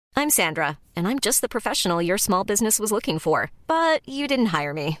I'm Sandra, and I'm just the professional your small business was looking for. But you didn't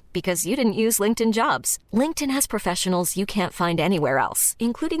hire me because you didn't use LinkedIn Jobs. LinkedIn has professionals you can't find anywhere else,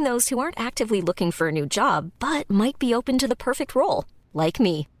 including those who aren't actively looking for a new job, but might be open to the perfect role, like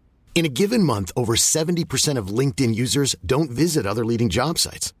me. In a given month, over 70% of LinkedIn users don't visit other leading job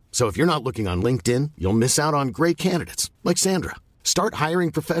sites. So if you're not looking on LinkedIn, you'll miss out on great candidates like Sandra. Start hiring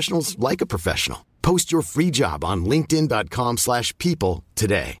professionals like a professional. Post your free job on linkedin.com/people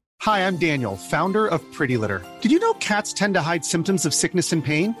today. Hi, I'm Daniel, founder of Pretty Litter. Did you know cats tend to hide symptoms of sickness and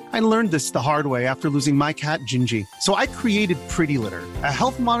pain? I learned this the hard way after losing my cat, Gingy. So I created Pretty Litter, a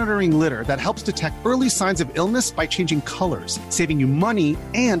health monitoring litter that helps detect early signs of illness by changing colors, saving you money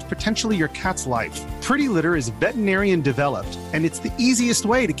and potentially your cat's life. Pretty Litter is veterinarian developed, and it's the easiest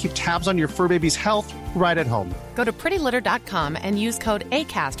way to keep tabs on your fur baby's health right at home. Go to prettylitter.com and use code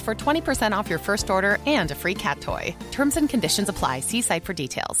ACAST for 20% off your first order and a free cat toy. Terms and conditions apply. See site for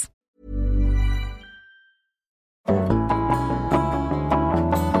details.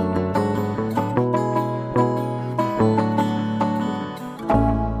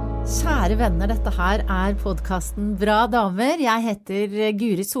 Kjære venner, dette her podcasten Bra Damer. Jeg heter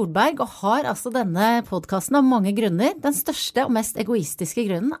Guri Solberg og har altså denne podcasten av mange grunner. Den største og mest egoistiske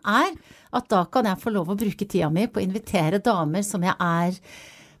grunnen at da kan jeg få lov å bruke tida mi på å invitere damer som jeg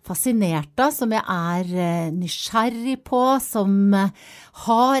fascinert av, som jeg nysgjerrig på, som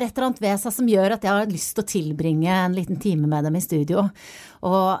har et eller annet ved seg som gjør at jeg har lyst til å tilbringe en liten time med dem i studio.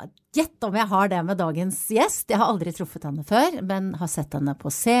 Og gjett om jeg har det med dagens gjest. Jeg har aldri truffet henne før, men har sett henne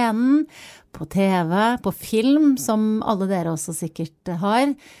på scenen, på TV, på film, som alle dere også sikkert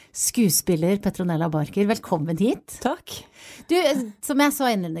har. Skuespiller Petronella Barker, velkommen hit. Takk. Du, som jeg sa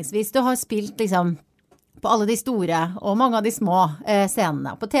innledningsvis, du har spilt liksom på alle de store og mange av de små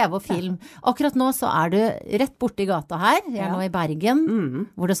scenene, på TV og film. Akkurat nå så du rett borte i gata her. Jeg nå i Bergen,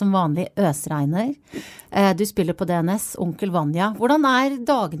 hvor det som vanlig øsregner. Du spiller på DNS, Onkel Vanja. Hvordan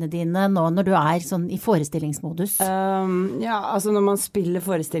dagene dine nå når du sånn i forestillingsmodus? Ja, altså når man spiller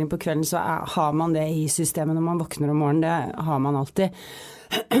forestilling på kvelden så har man det i systemet når man våkner om morgenen. Det har man alltid.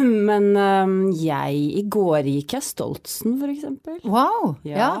 Men i går gikk jeg Stoltsen for eksempel. Wow,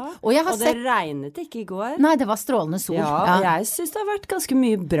 ja. Og det regnet ikke i går. Nei, det var strålende sol. Ja, og jeg synes det har vært ganske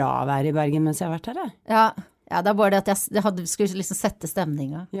mye bra vær i Bergen mens jeg har vært her. Ja, det bare det at jeg skulle liksom sette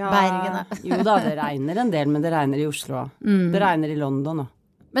stemninga. Bergen. Jo da, det regner en del, men det regner i Oslo. Det regner i London også.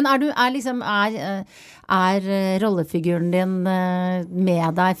 Men rollefiguren din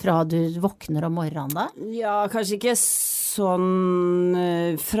med deg fra du våkner om morgenen da? Ja, kanskje ikke sånn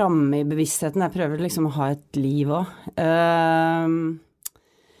fremme i bevisstheten. Jeg prøver liksom å ha et liv også.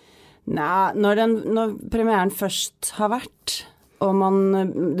 Når premieren først har vært, og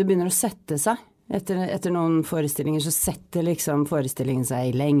det begynner å sette seg, etter noen forestillinger, så setter liksom forestillingen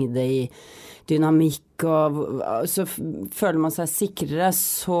seg i lengde, i dynamikk, og så føler man seg sikrere,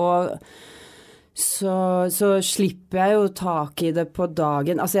 så slipper jeg jo tak i det på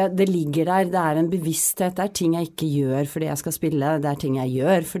dagen. Altså det ligger der, det en bevissthet, det ting jeg ikke gjør fordi jeg skal spille, det ting jeg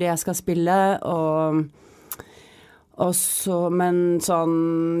gjør fordi jeg skal spille, og så, men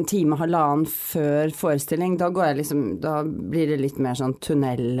sånn time, halvannen før forestilling, da blir det litt mer sånn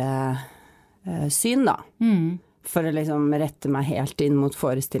tunnelsyn da. For å liksom rette meg helt inn mot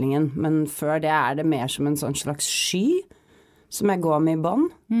forestillingen. Men før det det mer som en sånn slags sky som jeg går med i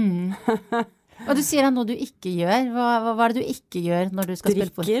bånd. Og du sier noe du ikke gjør. Hva det du ikke gjør når du skal spille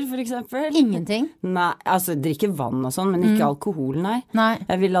på? Drikker, for eksempel. Ingenting? Nei, altså drikke vann og sånn, men ikke alkohol, nei.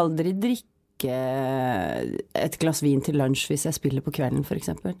 Jeg vil aldri drikke et glass vin til lunsj hvis jeg spiller på kvelden, for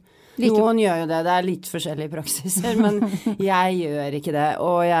eksempel. Noen gjør jo det, det litt forskjellige praksiser, men jeg gjør ikke det.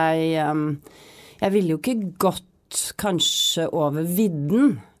 Og jeg ville jo ikke gått kanskje over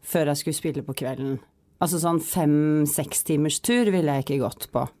vidden før jeg skulle spille på kvelden. Altså sånn 5-6 timers tur ville jeg ikke gått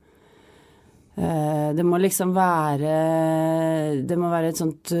på. Det må liksom være et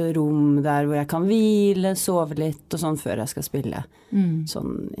sånt rom der hvor jeg kan hvile, sove litt og sånn før jeg skal spille,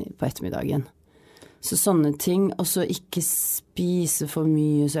 sånn på ettermiddagen. Så sånne ting, og så ikke spise for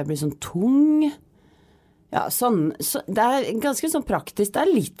mye så jeg blir sånn tung. Ja, det ganske sånn praktisk, det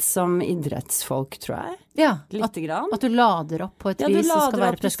litt som idrettsfolk, tror jeg. Ja, Litte grann. At du lader opp på et vis, det skal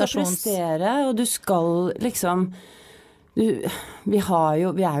være prestasjons. Du skal prestere, og du skal liksom... vi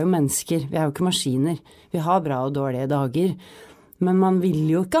jo mennesker, vi jo ikke maskiner. Vi har bra og dårlige dager. Men man vil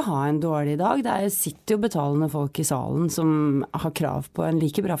jo ikke ha en dårlig dag. Det sitter jo betalende folk i salen som har krav på en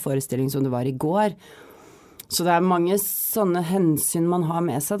like bra forestilling som det var i går. Så det mange sånne hensyn man har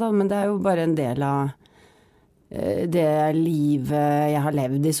med seg da, men det jo bare en del av det livet jeg har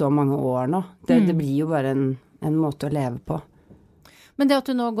levd i så mange år nå. Det blir jo bare en måte å leve på. Men det at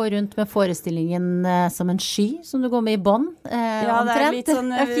du nå går rundt med forestillingen som en sky, som du går med i bånd, ja, omtrent. Det litt sånn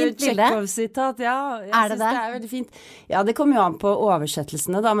Tsjekhov-sitat, ja. Jeg synes det er veldig fint. Ja, det kommer jo an på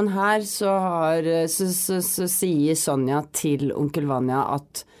oversettelsene da, men her så sier Sonja til onkel Vanya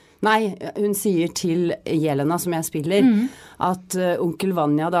at nei, hun sier til Jelena, som jeg spiller, at onkel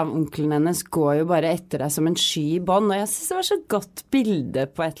Vanya, da, onkelen hennes, går jo bare etter deg som en sky i bånd, og jeg synes det var så godt bilde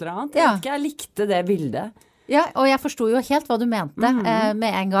på et eller annet. Jeg likte det bildet. Ja, og jeg forstod jo helt hva du mente med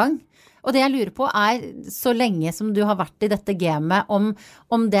en gang. Og det jeg lurer på så lenge som du har vært i dette gamet, om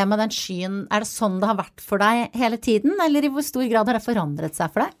det med den skyen, det sånn det har vært for deg hele tiden, eller i hvor stor grad har det forandret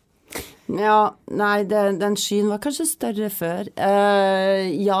seg for deg? Ja, nei, den skyen var kanskje større før.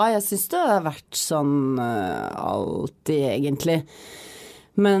 Ja, jeg synes det har vært sånn alltid egentlig.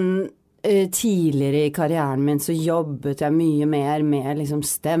 Men tidligere i karrieren min så jobbet jeg mye mer med liksom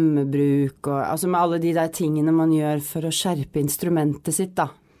stemmebruk og altså med alle de der tingene man gjør for å skjerpe instrumentet sitt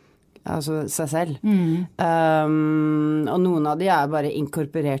da. Altså seg selv. Og noen av de bare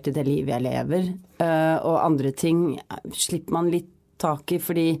inkorporert i det livet jeg lever. Og andre ting slipper man litt tak i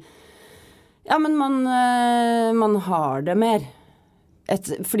fordi ja, men man har det mer.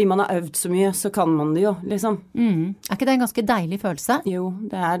 Fordi man har øvd så mye, så kan man det jo, liksom. Ikke det en ganske deilig følelse? Jo,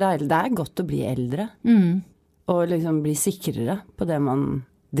 det deilig. Det godt å bli eldre. Og liksom bli sikrere på det man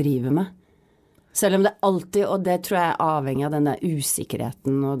driver med. Selv om det alltid, og det tror jeg avhengig av den der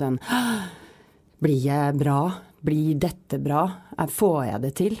usikkerheten og den blir jeg bra? Blir dette bra? Får jeg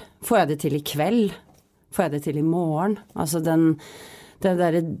det til? Får jeg det til i kveld? Får jeg det til i morgen? Altså det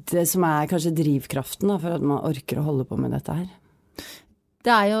som kanskje drivkraften da, for at man orker å holde på med dette her. Det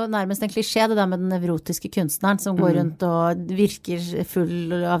jo nærmest en klisjé, det der med den nevrotiske kunstneren som går rundt og virker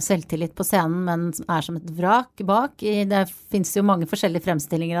full av selvtillit på scenen, men som et vrak bak. Det finnes jo mange forskjellige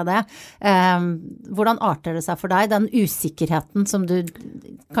fremstillinger av det. Hvordan arter det seg for deg, den usikkerheten som du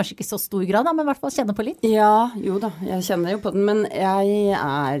kanskje ikke i så stor grad, men i hvert fall kjenner på litt? Ja, jo da, jeg kjenner jo på den, men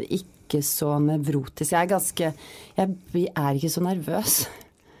jeg ikke så nevrotisk. Jeg ikke så nervøs.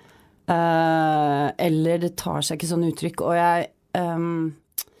 Eller det tar seg ikke sånn uttrykk, og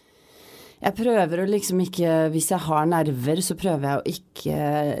jeg prøver å liksom ikke, hvis jeg har nerver, så prøver jeg å ikke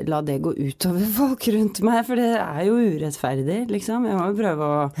la det gå utover folk rundt meg, for det jo urettferdig, liksom. Jeg må jo prøve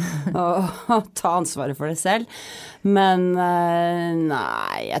å ta ansvaret for det selv. Men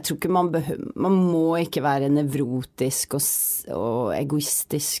nei, jeg tror ikke man må ikke være nevrotisk og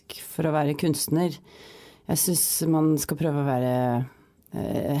egoistisk for å være kunstner. Jeg synes man skal prøve å være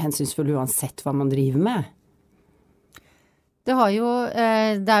hensynsfull uansett hva man driver med. Det jo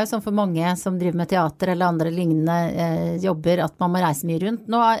sånn for mange som driver med teater eller andre lignende jobber at man må reise mye rundt.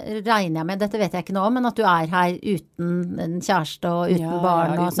 Nå regner jeg med, dette vet jeg ikke nå om, men at du her uten en kjæreste og uten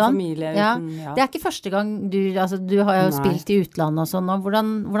barn og sånn. Familie, ja. Det ikke første gang du har jo spilt i utlandet og sånn, og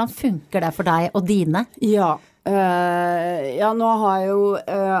hvordan funker det for deg og dine? Ja, nå har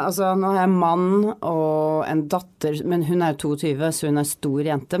jeg mann og en datter, men hun 22, så hun stor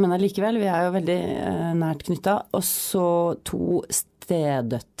jente, men allikevel, vi jo veldig nært knyttet, og så 2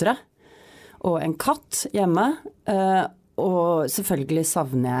 stedøtre og en katt hjemme, og selvfølgelig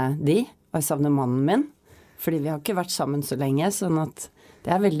savner jeg de, og jeg savner mannen min, fordi vi har ikke vært sammen så lenge, sånn at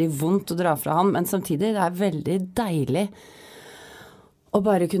det veldig vondt å dra fra han, men samtidig det veldig deilig å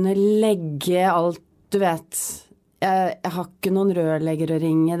bare kunne legge alt. Du vet, jeg har ikke noen rørlegger å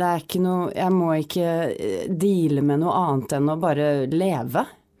ringe, det ikke noe, jeg må ikke deale med noe annet enn å bare leve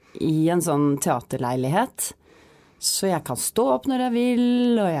i en sånn teaterleilighet. Så jeg kan stå opp når jeg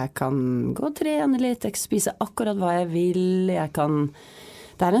vil, og jeg kan gå og trene litt, jeg kan spise akkurat hva jeg vil,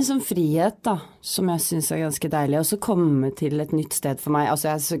 det en sånn frihet da, som jeg synes ganske deilig, og så komme til et nytt sted for meg.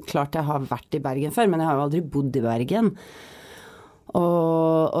 Altså så klart jeg har vært i Bergen før, men jeg har jo aldri bodd i Bergen.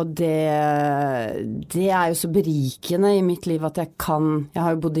 Og det jo så berikende i mitt liv at jeg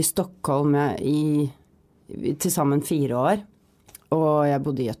har jo bodd i Stockholm til sammen 4 år, og jeg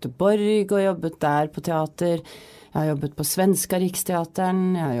bodde i Göteborg og jobbet der på teater, jeg har jobbet på Svenska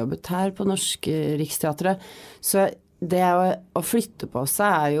Riksteateren, jeg har jobbet her på Norske Riksteatret, så det å flytte på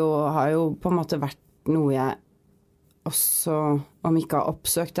seg har jo på en måte vært noe jeg også, om ikke har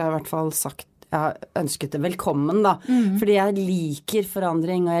oppsøkt, jeg har i hvert fall sagt, jeg har ønsket det velkommen da, fordi jeg liker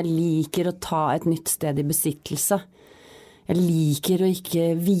forandring, og jeg liker å ta et nytt sted i besittelse. Jeg liker å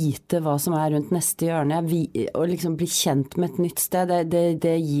ikke vite hva som rundt neste hjørne, og liksom bli kjent med et nytt sted,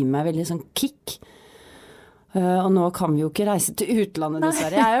 det gir meg veldig sånn kick. Og nå kan vi jo ikke reise til utlandet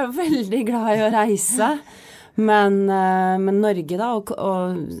dessverre, jeg jo veldig glad i å reise, men Norge da,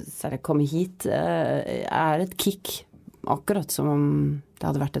 og særlig komme hit, et kick, akkurat som om det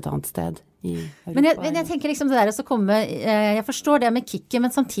hadde vært et annet sted i Europa. Men jeg tenker liksom det der å komme, jeg forstår det med kicket,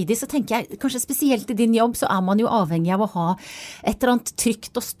 men samtidig så tenker jeg, kanskje spesielt i din jobb, så man jo avhengig av å ha et eller annet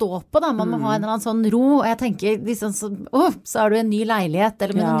trygt å stå på da, man må ha en eller annen sånn ro, og jeg tenker liksom så du en ny leilighet,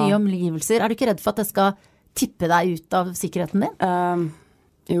 eller med noen nye omgivelser, du ikke redd for at det skal tippe deg ut av sikkerheten din?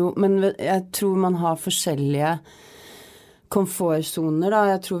 Jo, men jeg tror man har forskjellige komfortzoner da,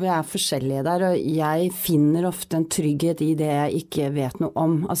 jeg tror vi forskjellige der, og jeg finner ofte en trygghet i det jeg ikke vet noe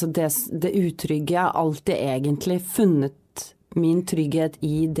om. Altså det utrygge, jeg har alltid egentlig funnet min trygghet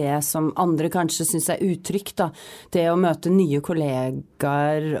i det som andre kanskje synes utrygt da. Det å møte nye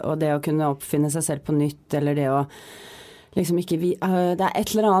kollegaer, og det å kunne oppfinne seg selv på nytt, eller det å liksom ikke det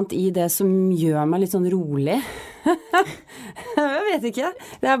et eller annet i det som gjør meg litt sånn rolig. Jeg vet ikke.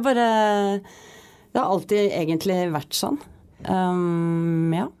 Det bare, det har alltid egentlig vært sånn.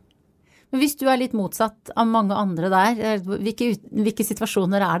 Ja. Men hvis du litt motsatt av mange andre der, hvilke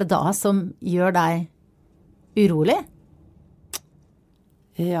situasjoner det da som gjør deg urolig?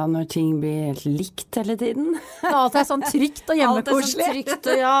 Ja, når ting blir helt likt hele tiden. Alt sånn trygt og hjemmekoselig. Alt sånn trygt,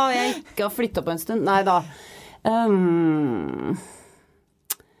 og jeg ikke har flyttet på en stund. Nei da.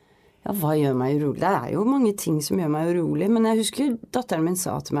 Ja, hva gjør meg urolig? Det jo mange ting som gjør meg urolig, men jeg husker datteren min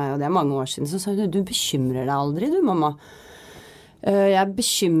sa til meg, og det mange år siden, så sa hun, du bekymrer deg aldri, du mamma. Jeg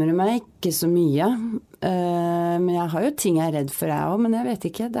bekymrer meg ikke så mye, men jeg har jo ting jeg redd for jeg også, men jeg vet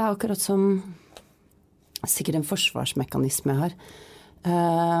ikke, det akkurat som sikkert en forsvarsmekanisme jeg har.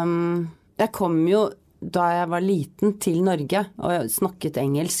 Jeg kom jo da jeg var liten til Norge, og jeg snakket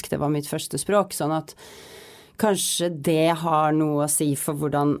engelsk, det var mitt første språk, sånn at kanskje det har noe å si for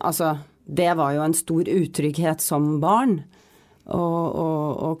hvordan, altså det var jo en stor utrygghet som barn,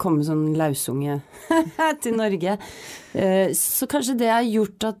 og komme sånn lausunge til Norge. Så kanskje det har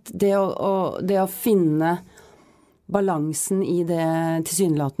gjort at det å finne balansen i det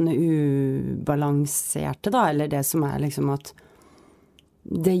tilsynelatende ubalanserte da, eller det som liksom at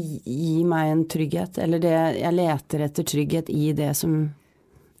det gir meg en trygghet, eller det jeg leter etter trygghet i det som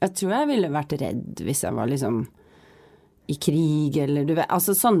jeg tror jeg ville vært redd hvis jeg var liksom i krig, eller du vet,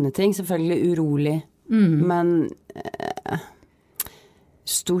 altså sånne ting, selvfølgelig urolig, men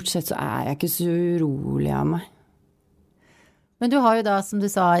stort sett så jeg ikke så urolig av meg. Men du har jo da, som du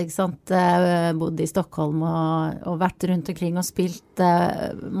sa, ikke sant, bodd i Stockholm og vært rundt omkring og spilt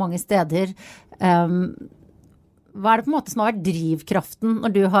mange steder. Hva det på en måte som har vært drivkraften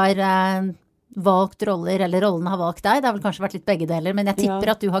når du har valgt roller, eller rollene har valgt deg? Det har vel kanskje vært litt begge deler, men jeg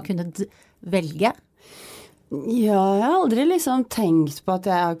tipper at du har kunnet velge. Ja, jeg har aldri liksom tenkt på at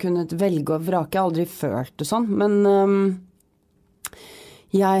jeg har kunnet velge og vrake, jeg har aldri følt det sånn, men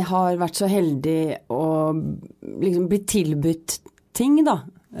jeg har vært så heldig å liksom bli tilbudt ting da,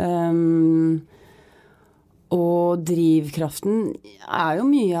 og drivkraften jo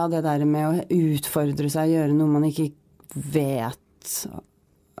mye av det der med å utfordre seg, gjøre noe man ikke vet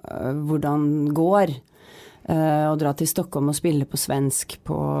hvordan går, å dra til Stockholm og spille på svensk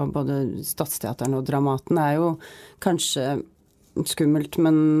på både Stadsteateren og Dramaten jo kanskje skummelt,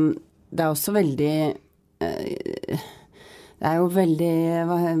 men det også veldig det jo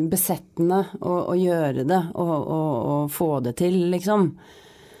veldig besettende å gjøre det og få det til, liksom.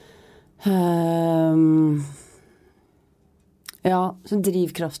 Ja, så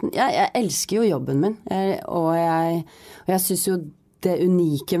drivkraften. Jeg elsker jo jobben min, og jeg synes jo det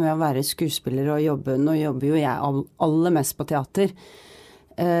unike med å være skuespiller og jobbe, nå jobber jo jeg aller mest på teater,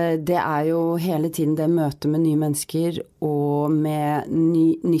 det jo hele tiden det møtet med nye mennesker og med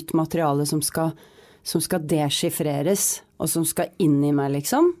nytt materiale som skal deschiffreres, og som skal inn i meg,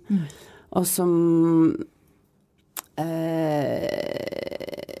 liksom. Og som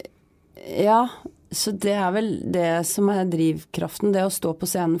ja, så det vel det som drivkraften, det å stå på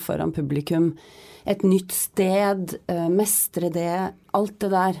scenen foran publikum, et nytt sted, mestre det, alt det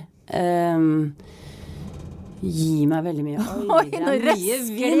der gir meg veldig mye. Oi, nå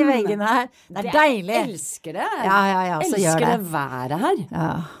røsker de veggene her. Det deilig. Jeg elsker det. Ja, så gjør det. Elsker det været her.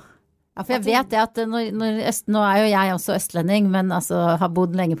 Ja. Ja, for jeg vet det at nå jo jeg også østlending, men altså har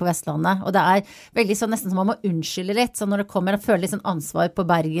bodd lenge på Vestlandet, og det veldig sånn nesten som man må unnskylde litt, så når det kommer og føler litt sånn ansvar på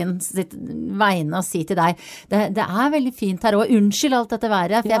Bergen sitt vegne og si til deg, det veldig fint her, og unnskyld alt dette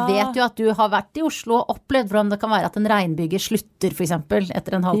været, for jeg vet jo at du har vært i Oslo og opplevd hvordan det kan være at en regnbyger slutter for eksempel,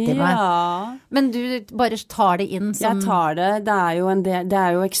 etter en halvtime. Ja. Men du bare tar det inn som... Jeg tar det, det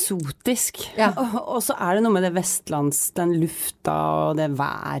jo eksotisk, ja. Og så det noe med det vestlands, den lufta og det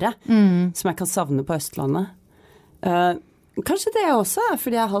været, som jeg kan savne på Østlandet. Kanskje det også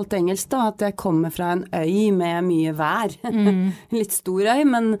fordi jeg halvt engelsk da, at jeg kommer fra en øy med mye vær. Litt stor øy,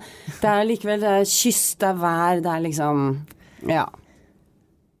 men det likevel det kyst, det vær, det liksom, ja.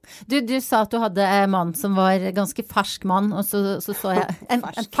 Du sa at du hadde en mann som var ganske fersk mann, og så jeg en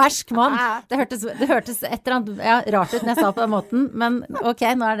fersk mann. Det hørtes et eller annet rart ut når jeg sa på den måten, men ok,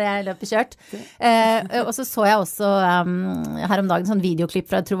 nå det løpet kjørt. Og så jeg også her om dagen sånn videoklipp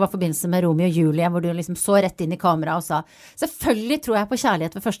fra, jeg tror det var forbindelse med Romeo og Julie, hvor du liksom så rett inn i kamera og sa, selvfølgelig tror jeg på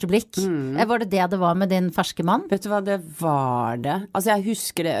kjærlighet ved første blikk. Var det var med din ferske mann? Vet du hva, det var det. Altså jeg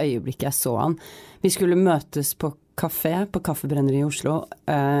husker det øyeblikket jeg så han. Vi skulle møtes på kafé, på Kaffebrenneri i Oslo,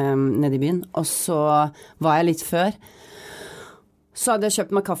 nede i byen, og så var jeg litt før. Så hadde jeg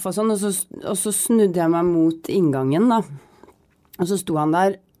kjøpt meg kaffe og sånn, og så snudde jeg meg mot inngangen da. Og så sto han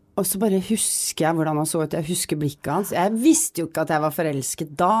der, og så bare husker jeg hvordan han så ut, jeg husker blikket hans. Jeg visste jo ikke at jeg var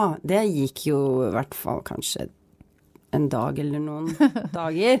forelsket da. Det gikk jo i hvert fall kanskje en dag eller noen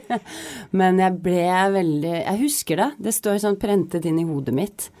dager. Men jeg husker det. Det står sånn prentet inn i hodet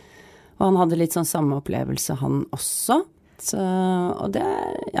mitt. Og han hadde litt sånn samme opplevelse, han også. Og det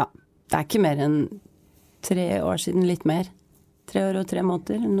er ikke mer enn 3 år siden, litt mer. 3 år og 3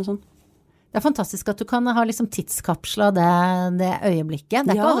 måneder, eller noe sånt. Det fantastisk at du kan ha liksom tidskapsla det øyeblikket.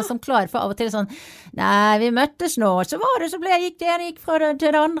 Det ikke alle som klarer for av og til sånn, nei, vi møttes nå, så var det, så gikk fra det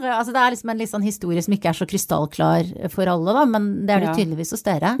til det andre. Altså det liksom en litt sånn historie som ikke så krystallklar for alle da, men det det tydeligvis hos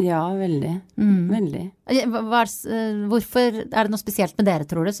dere. Ja, veldig. Veldig. Hvorfor det noe spesielt med dere,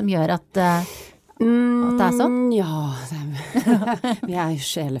 tror du, som gjør at det sånn? Ja, vi jo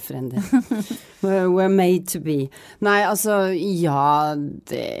sjelefrender. We're made to be. Nei, altså, ja,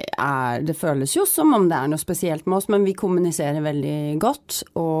 det føles jo som om det noe spesielt med oss, men vi kommuniserer veldig godt,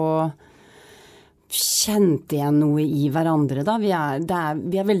 og kjente igjen noe i hverandre da.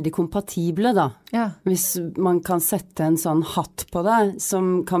 Vi veldig kompatible da. Ja. Hvis man kan sette en sånn hatt på det,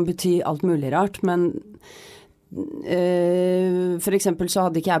 som kan bety alt mulig rart, men for eksempel så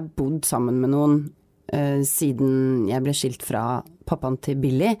hadde ikke jeg bodd sammen med noen siden jeg ble skilt fra pappaen til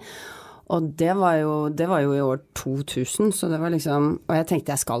Billy, og det var jo i år 2000, så det var liksom, og jeg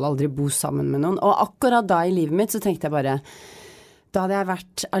tenkte jeg skal aldri bo sammen med noen, og akkurat da i livet mitt så tenkte jeg bare, da hadde jeg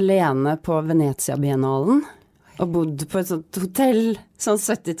vært alene på Venezia-biennalen og bodd på et sånt hotell, sånn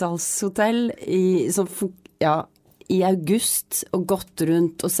 70-tallshotell i august, og gått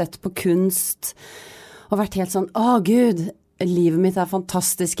rundt og sett på kunst og vært helt sånn, Gud, livet mitt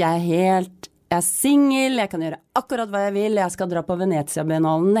fantastisk, jeg single, jeg kan gjøre akkurat hva jeg vil, jeg skal dra på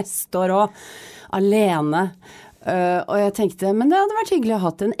Venezia-biennalen neste år også, alene. Og jeg tenkte, men det hadde vært hyggelig å ha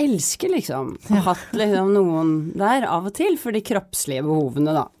hatt en elsker, liksom. Og hatt liksom noen der av og til, for de kroppslige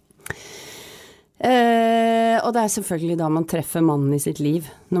behovene, da. Og det selvfølgelig da man treffer mannen i sitt liv,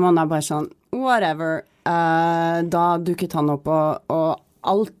 når man bare sånn, whatever, da dukket han opp, og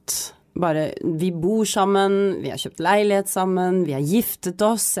alt bare, vi bor sammen, vi har kjøpt leilighet sammen, vi har giftet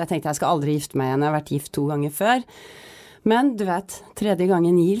oss. Jeg tenkte jeg skal aldri gifte meg igjen, jeg har vært gift 2 ganger før. Men du vet, 3.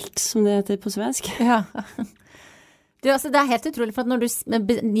 gangen gildt, som det heter på svensk. Ja. Du, altså, det helt utrolig, for at når du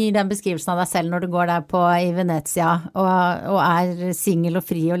gir den beskrivelsen av deg selv når du går der i Venezia og single og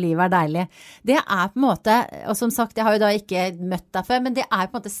fri og livet deilig, det på en måte, og som sagt, jeg har jo da ikke møtt deg før, men det på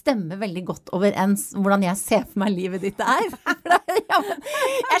en måte stemmer veldig godt overens hvordan jeg ser for meg livet ditt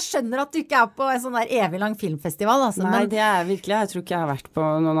Jeg skjønner at du ikke på en sånn der evig lang filmfestival. Altså, nei, det virkelig, jeg tror ikke jeg har vært på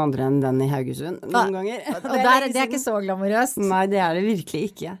noen andre enn den i Haugesund noen ganger. Og det ikke så glamorøst. Nei, det det virkelig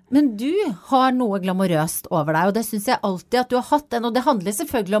ikke. Men du har noe glamorøst over deg, og det synes jeg alltid at du har hatt den, og det handler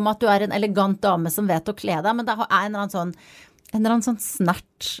selvfølgelig om at du en elegant dame som vet å kle deg, men det en eller annen sånn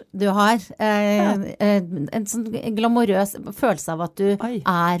snert du har, en sånn glamorøs følelse av at du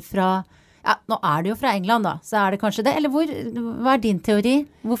fra, nå du jo fra England da, så det kanskje det, eller hva din teori?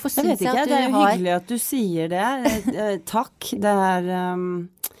 Hvorfor synes jeg at du har... Det hyggelig at du sier det, takk, det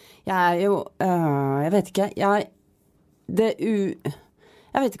jeg jo, jeg vet ikke, jeg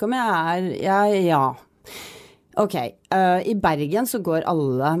vet ikke om jeg Ok, i Bergen så går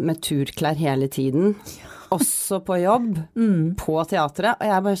alle med turklær hele tiden, også på jobb, på teatret, og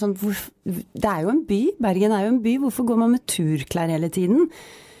jeg bare sånn, det jo en by, Bergen jo en by, hvorfor går man med turklær hele tiden?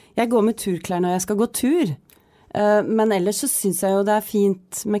 Jeg går med turklær når jeg skal gå tur, men ellers så synes jeg jo det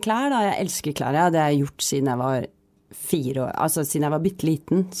fint med klær da, jeg elsker klær, det har jeg gjort siden jeg var 4 år, altså siden jeg var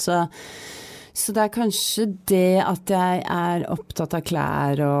bitteliten, så det kanskje det at jeg opptatt av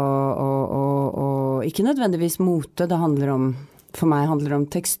klær og ikke nødvendigvis mote, det for meg handler det om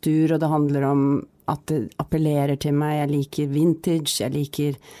tekstur, og det handler om at det appellerer til meg, jeg liker vintage, jeg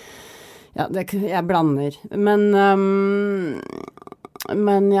liker, jeg blander, men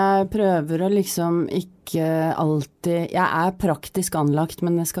jeg prøver å liksom ikke alltid, jeg praktisk anlagt,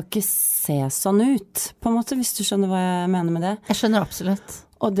 men jeg skal ikke se sånn ut, på en måte, hvis du skjønner hva jeg mener med det. Jeg skjønner absolutt.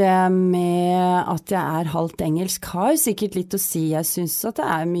 Og det med at jeg halvt engelsk har jo sikkert litt å si. Jeg synes at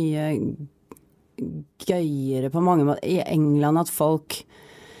det mye gøyere på mange måter i England at folk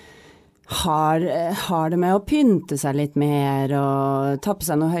har det med å pynte seg litt mer og ta på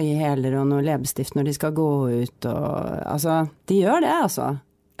seg noen høye hæler og noe leppestift når de skal gå ut og, altså, de gjør det altså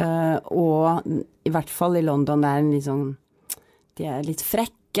og i hvert fall i London det en litt sånn de litt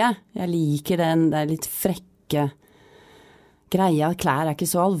frekke, jeg liker den det litt frekke greia, klær ikke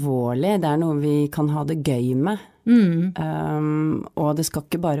så alvorlig det noe vi kan ha det gøy med og det skal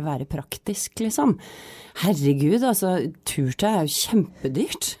ikke bare være praktisk liksom herregud, altså turtøy jo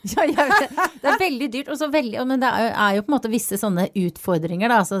kjempedyrt ja, jeg vet det, det veldig dyrt og så veldig, men det jo på en måte visse sånne utfordringer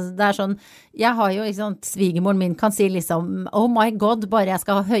da, altså det sånn jeg har jo, ikke sant, svigermoren min kan si liksom, oh my god, bare jeg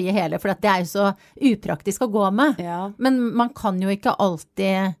skal ha høye hæler for at det jo så upraktisk å gå med men man kan jo ikke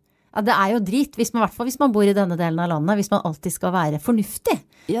alltid ja, det jo drit, i hvert fall hvis man bor i denne delen av landet, hvis man alltid skal være fornuftig.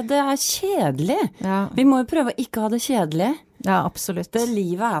 Ja, det kjedelig. Ja. Vi må jo prøve å ikke ha det kjedelig. Ja, absolutt.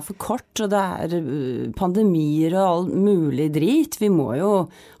 Livet for kort, og det pandemier og all mulig drit. Vi må jo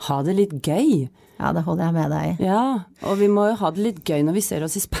ha det litt gøy. Ja, det holder jeg med deg i. Ja, og vi må jo ha det litt gøy når vi ser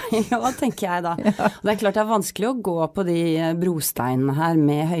oss i speilet, hva tenker jeg da? Ja. Og det klart det vanskelig å gå på de brosteinene her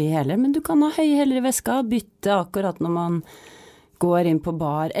med høye hæler, men du kan ha høye hæler i veska og bytte akkurat når man går inn på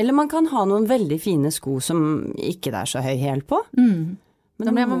bar, eller man kan ha noen veldig fine sko som ikke det så høy hæl på.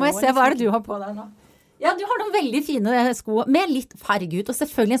 Men må jeg se, hva det du har på deg nå? Ja, du har noen veldig fine sko, med litt farge ut, og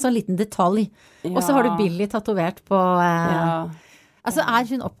selvfølgelig en sånn liten detalj. Ja. Og så har du Billie tatovert på... Altså,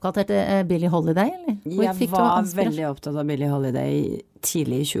 hun oppkalt etter Billie Holiday, eller? Jeg var veldig opptatt av Billie Holiday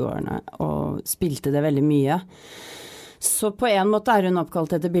tidlig i 20-årene, og spilte det veldig mye. Så på en måte hun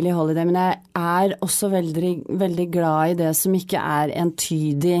oppkalt etter Billie Holiday, men jeg også veldig, veldig glad i det som ikke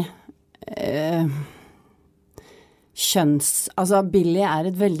entydig altså Billie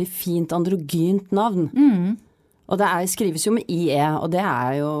et veldig fint androgynt navn. Og det skrives jo med IE, og det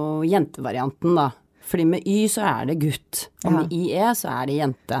jo jentevarianten da. Fordi med Y så det gutt, og med IE så det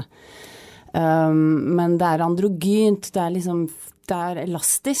jente. Men det androgynt, det liksom, det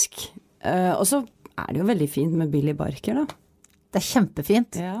elastisk. Og så det jo veldig fint med Billie Barker da. Det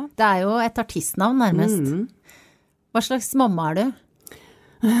kjempefint. Ja. Det jo et artistnavn nærmest. Hva slags mamma du?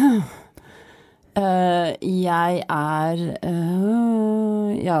 Jeg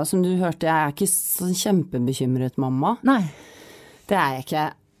ja, som du hørte, jeg ikke sånn kjempebekymret mamma. Nei. Det jeg ikke.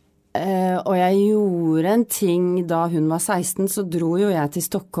 Og jeg gjorde en ting da hun var 16, så dro jo jeg til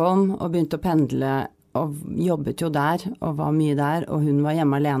Stockholm og begynte å pendle, og jobbet jo der, og var mye der, og hun var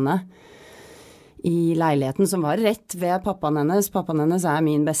hjemme alene. I leiligheten som var rett ved pappaen hennes. Pappaen hennes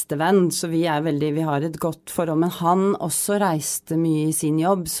min beste venn, så vi har et godt forhold, men han også reiste mye i sin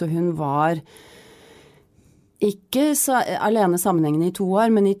jobb, så hun var ikke alene sammenhengende i 2 år,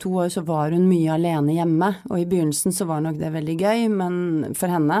 men i 2 år så var hun mye alene hjemme, og i begynnelsen så var nok det veldig gøy for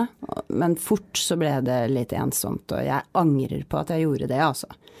henne, men fort så ble det litt ensomt, og jeg angrer på at jeg gjorde det, altså.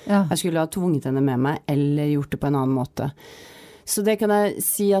 Ja. Jeg skulle ha tvunget henne med meg, eller gjort det på en annen måte. Så det kan jeg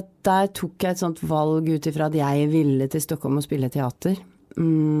si at der tok jeg et sånt valg ut ifra at jeg ville til Stockholm og spille teater.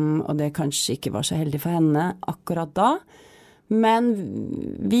 Og det kanskje ikke var så heldig for henne akkurat da. Men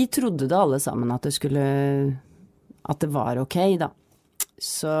vi trodde det alle sammen at det var ok da.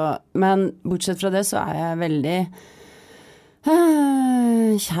 Så, men bortsett fra det så jeg veldig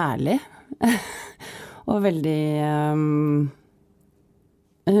kjærlig. Og veldig...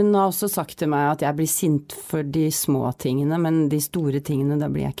 Hun har også sagt til meg at jeg blir sint for de små tingene, men de store tingene, da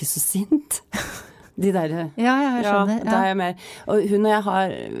blir jeg ikke så sint. De der... Ja, jeg skjønner. Ja, da jeg mer... Og hun og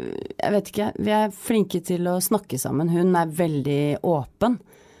jeg vet ikke, vi flinke til å snakke sammen. Hun veldig åpen,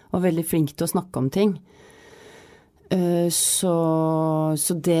 og veldig flink til å snakke om ting.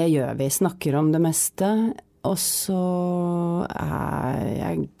 Så det gjør vi, snakker om det meste. Og så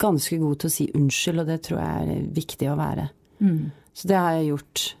jeg ganske god til å si unnskyld, og det tror jeg viktig å være. Så det har jeg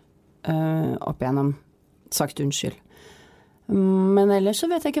gjort opp igjennom, sagt unnskyld. Men ellers så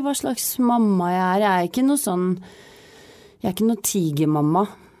vet jeg ikke hva slags mamma jeg Jeg ikke noe sånn, jeg ikke noe tigermamma.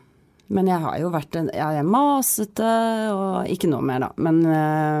 Men jeg har jo vært jeg masete, og ikke noe mer da. Men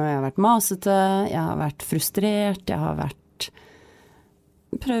jeg har vært masete, jeg har vært frustrert, jeg har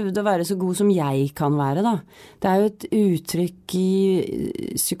prøvd å være så god som jeg kan være da. Det jo et uttrykk i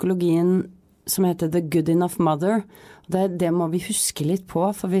psykologien som heter The Good Enough Mother. Det må vi huske litt på,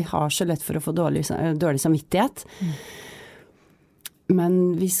 for vi har så lett for å få dårlig samvittighet.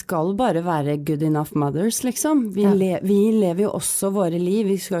 Men vi skal bare være good enough mothers, liksom. Vi lever jo også våre liv.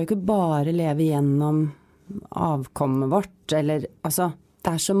 Vi skal jo ikke bare leve gjennom avkommet vårt, eller, altså,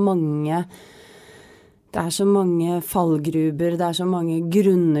 det så mange det så mange fallgruber, det så mange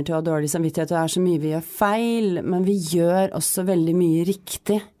grunner til å ha dårlig samvittighet, og det så mye vi gjør feil, men vi gjør også veldig mye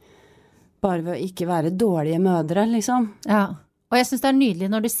riktig, bare ved å ikke være dårlige mødre, liksom. Ja. Og jeg synes det nydelig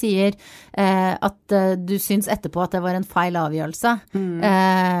når du sier at du syns etterpå at det var en feil avgjørelse,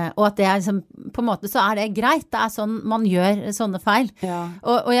 og at det liksom, på en måte så det greit, det sånn man gjør sånne feil. Ja.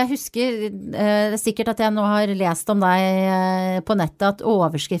 Og jeg husker, det sikkert at jeg nå har lest om deg på nettet, at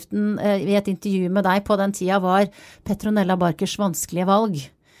overskriften i et intervju med deg på den tida var Petronella Barkers vanskelige valg.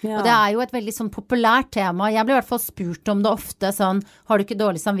 Ja. Og det jo et veldig sånn populært tema. Jeg blir i hvert fall spurt om det ofte, sånn, har du ikke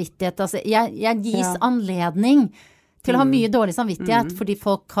dårlig samvittighet? Altså, jeg gis anledning til å ha mye dårlig samvittighet, fordi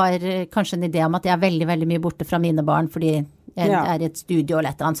folk har kanskje en idé om at jeg veldig, veldig mye borte fra mine barn, fordi jeg i et studio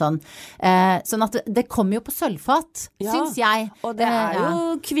eller et eller annet sånn. Sånn at det kommer jo på sølvfat, synes jeg. Og det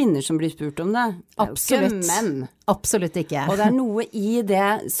jo kvinner som blir spurt om det. Absolutt. Jo ikke menn. Absolutt ikke. Og det noe i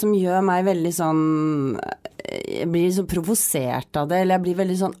det som gjør meg veldig sånn, jeg blir så provosert av det, eller jeg blir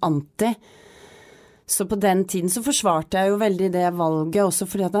veldig sånn anti. Så på den tiden så forsvarte jeg jo veldig det valget også,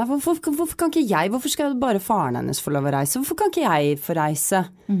 fordi at hvorfor kan ikke jeg, hvorfor skal bare faren hennes få lov å reise? Hvorfor kan ikke jeg få reise?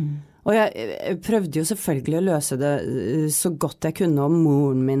 Og jeg prøvde jo selvfølgelig å løse det så godt jeg kunne, og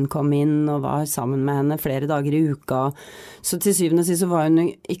moren min kom inn og var sammen med henne flere dager i uka. Så til syvende og sist så var hun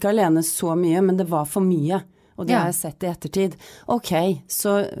ikke alene så mye, men det var for mye, og det har jeg sett i ettertid. Ok,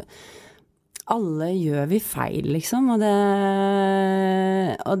 så alle gjør vi feil, liksom, og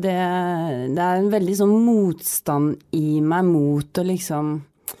det en veldig sånn motstand i meg mot å liksom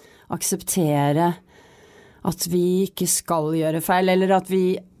akseptere at vi ikke skal gjøre feil, eller at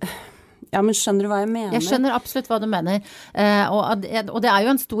vi... Ja, men skjønner du hva jeg mener? Jeg skjønner absolutt hva du mener, og det jo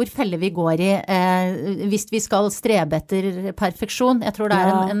en stor felle vi går i hvis vi skal strebe etter perfeksjon. Jeg tror det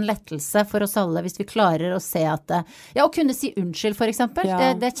en lettelse for oss alle hvis vi klarer å se at å kunne si unnskyld for eksempel,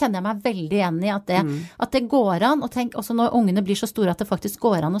 det kjenner jeg meg veldig igjen i, at det går an, og tenk også når ungene blir så store at det faktisk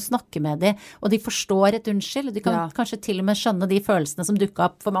går an å snakke med dem, og de forstår et unnskyld, de kan kanskje til og med skjønne de følelsene som dukket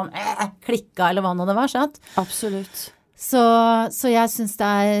opp for man klikket eller hva nå det var, sant? Absolutt. Så jeg synes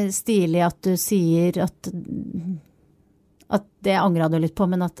det stilig at du sier at det angret du litt på,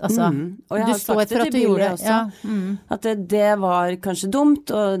 men at altså, og jeg har sagt det til Billy også, at det var kanskje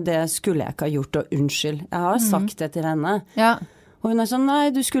dumt, og det skulle jeg ikke ha gjort, og unnskyld. Jeg har sagt det til henne. Ja. Og hun sånn, nei,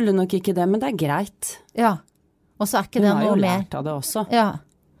 du skulle nok ikke det, men det greit. Ja, og så ikke det noe mer. Hun har jo lært av det også. Ja,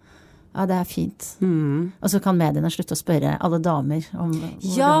 det fint. Og så kan mediene slutte å spørre alle damer om hvor dårlig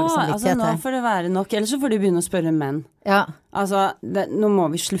samvittighet altså nå får det være nok, eller så får de begynne å spørre menn. Ja. Altså, nå må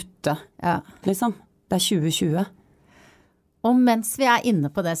vi slutte, liksom. Det 2020. Og mens vi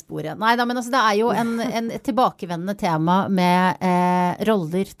inne på det sporet, neida, men altså det jo en tilbakevendende tema med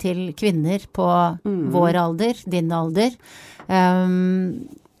roller til kvinner på vår alder, din alder.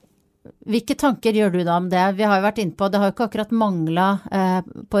 Hvilke tanker gjør du da om det? Vi har jo vært inne på, det har jo ikke akkurat manglet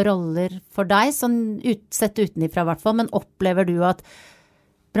på roller for deg, sånn sett utenifra i hvert fall, men opplever du at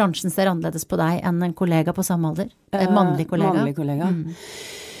bransjen ser annerledes på deg enn en kollega på samme alder? En mannlig kollega? Mannlig kollega.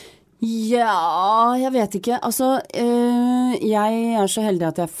 Ja, jeg vet ikke. Altså, jeg så heldig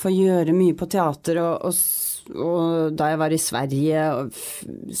at jeg får gjøre mye på teater, og da jeg var i Sverige,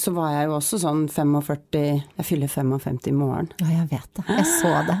 så var jeg jo også sånn 45, jeg fyller 55 i morgen. Ja, jeg vet det. Jeg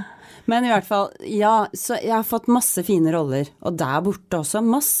så det. Men i hvert fall, så jeg har fått masse fine roller, og der borte også,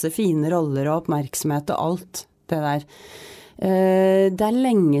 masse fine roller og oppmerksomhet og alt det der. Det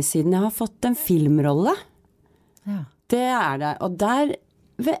lenge siden jeg har fått en filmrolle. Ja. Det det, og der,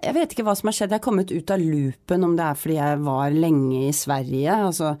 jeg vet ikke hva som har skjedd, jeg har kommet ut av loopen, om det fordi jeg var lenge i Sverige,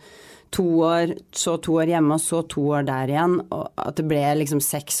 altså 2 år, så 2 år hjemme, og så 2 år der igjen, og at det ble liksom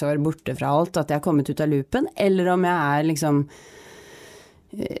 6 år borte fra alt, at jeg har kommet ut av loopen, eller om jeg liksom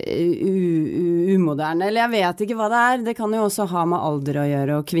umoderne, eller jeg vet ikke hva det kan jo også ha med alder å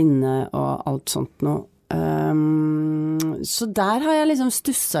gjøre, og kvinne og alt sånt noe. Så der har jeg liksom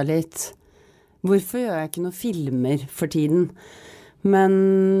stusset litt. Hvorfor gjør jeg ikke noen filmer for tiden? Men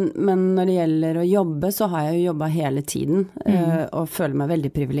når det gjelder å jobbe, så har jeg jo jobbet hele tiden, og føler meg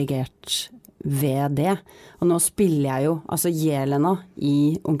veldig privilegert ved det. Og nå spiller jeg jo, altså Jelena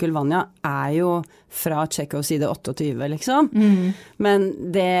i Onkel Vanya jo fra Tsjekhovs side 28, liksom. Men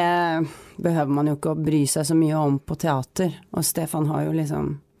det behøver man jo ikke å bry seg så mye om på teater, og Stefan har jo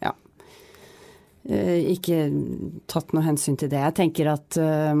liksom, ikke tatt noe hensyn til det. Jeg tenker at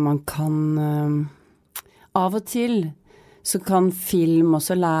man kan av og til så kan film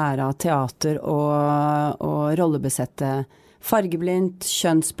også lære av teater og rollebesette fargeblindt,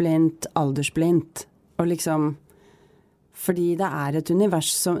 kjønnsblindt, aldersblindt, og liksom, fordi det et univers,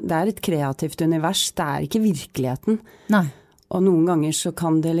 det et kreativt univers, det ikke virkeligheten. Nei. Og noen ganger så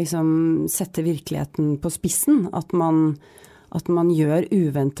kan det liksom sette virkeligheten på spissen, at man gjør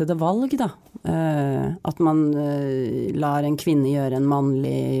uventede valg da. At man lar en kvinne gjøre en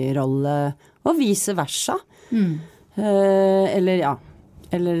mannlig rolle, og vice versa. Eller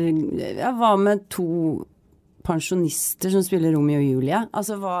hva med to pensjonister som spiller Romeo og Julie?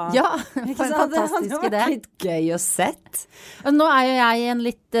 Altså hva... Ja, fantastisk idé. Det var litt gøy å sett. Nå jo jeg i en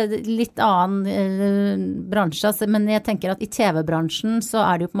litt annen bransje, men jeg tenker at i TV-bransjen så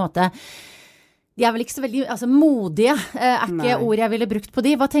det jo på en måte, de vel ikke så veldig, altså modige ikke ord jeg ville brukt på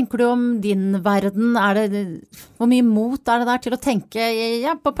de. Hva tenker du om din verden? Hvor mye mot det der til å tenke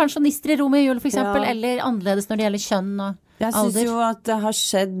på pensjonister i Romeo og Julie for eksempel, eller annerledes når det gjelder kjønn og alder? Jeg synes jo at det har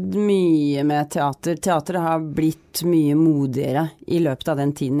skjedd mye med teater. Teateret har blitt mye modigere i løpet av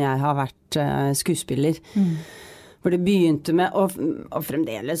den tiden jeg har vært skuespiller. For det begynte med, og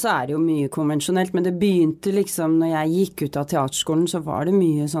fremdeles så det jo mye konvensjonelt, men det begynte liksom, når jeg gikk ut av teaterskolen, så var det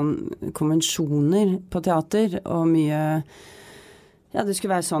mye sånn konvensjoner på teater, og mye, ja, det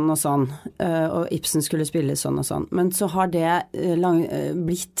skulle være sånn og sånn, og Ibsen skulle spille sånn og sånn. Men så har det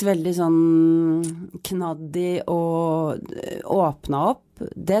blitt veldig sånn knaddig og åpnet opp.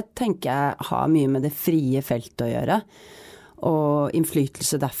 Det tenker jeg har mye med det frie feltet å gjøre. Og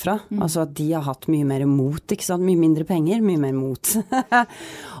innflytelse derfra. Altså at de har hatt mye mer mot, ikke sant? Mye mindre penger, mye mer mot.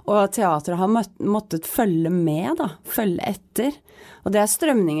 Og teateret har måttet følge med da, følge etter. Og det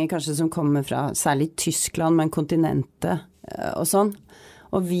strømninger kanskje som kommer fra særlig Tyskland, men kontinentet og sånn.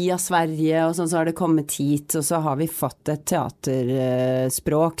 Og via Sverige og sånn så har det kommet hit, og så har vi fått et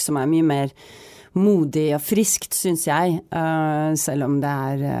teaterspråk som mye mer modig og friskt, synes jeg. Selv om det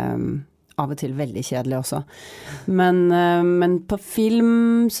av og til veldig kjedelig også. Men på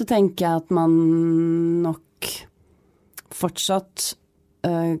film så tenker jeg at man nok fortsatt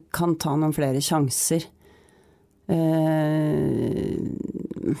kan ta noen flere sjanser.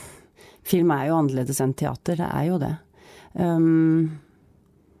 Film jo annerledes enn teater, det jo det.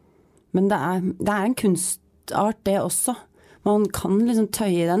 Men det en kunstart det også. Man kan liksom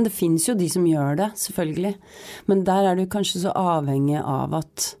tøye den. Det finnes jo de som gjør det, selvfølgelig. Men der du kanskje så avhengig av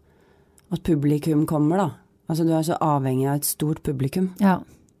at publikum kommer da. Altså du så avhengig av et stort publikum. Ja,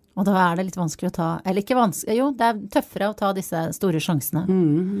 og da det litt vanskelig å ta, eller ikke vanskelig, jo, det tøffere å ta disse store sjansene.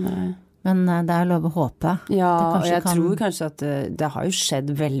 Men det lov å håpe. Ja, og jeg tror kanskje at det har jo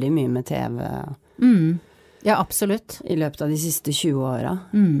skjedd veldig mye med TV. Ja, absolutt. I løpet av de siste 20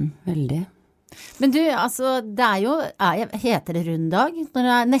 årene. Veldig. Men du, altså, det jo, heter det runddag? Når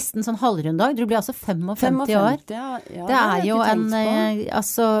det nesten sånn halvrunddag, du blir altså 55 år. Ja, det jo en,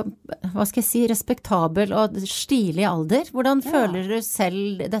 altså, hva skal jeg si, respektabel og stilig alder. Hvordan føler du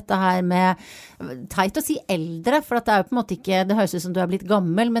selv dette her med, teit å si eldre, for at det jo på en måte ikke, det høres ut som du blitt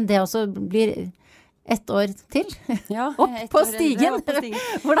gammel, men det også blir... ett år til? Ja, opp på stigen?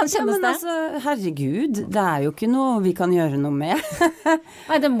 Hvordan kjennes det? Altså, herregud, det jo ikke noe vi kan gjøre noe med.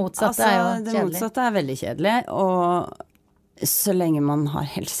 Nei, det motsatte jo kjedelig. Det motsatte veldig kjedelig, og så lenge man har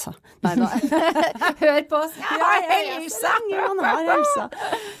helsa. Nei, da. Hør på oss, jeg har helsa! Så lenge man har helsa.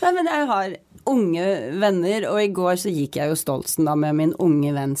 Nei, men jeg har unge venner, og i går så gikk jeg jo Stoltsen da med min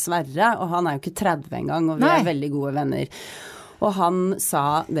unge venn Sverre, og han jo ikke 30 engang, og vi veldig gode venner. Og han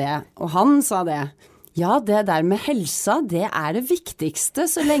sa det, ja, det der med helsa, det det viktigste,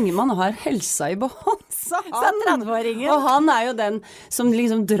 så lenge man har helsa i behold, sa han. 30-åringen. Og han jo den som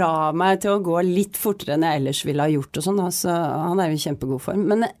liksom drar meg til å gå litt fortere enn jeg ellers ville ha gjort og sånn, altså, han jo i kjempegod form.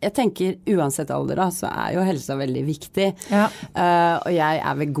 Men jeg tenker, uansett alder da, så jo helsa veldig viktig. Ja. Og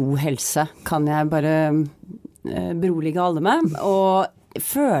jeg ved god helse, kan jeg bare berolige alle med, og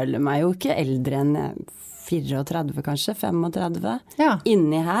føler meg jo ikke eldre enn 34 kanskje, 35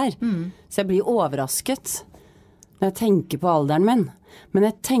 inni her. Så jeg blir overrasket når jeg tenker på alderen min. Men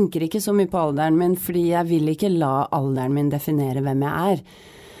jeg tenker ikke så mye på alderen min, fordi jeg vil ikke la alderen min definere hvem jeg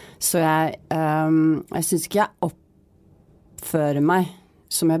Så jeg synes ikke jeg oppfører meg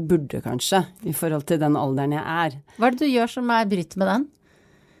som jeg burde kanskje, i forhold til den alderen jeg Hva det du gjør som bryter med den?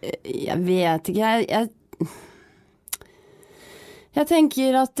 Jeg vet ikke, jeg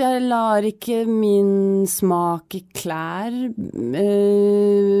tenker at jeg lar ikke min smak i klær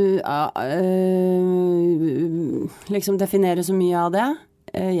liksom definere så mye av det.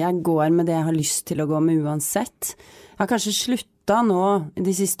 Jeg går med det jeg har lyst til å gå med uansett. Jeg har kanskje sluttet nå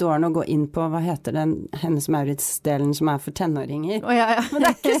de siste årene å gå inn på, hva heter den, Hennes Maurits-delen som for tenåringer. Men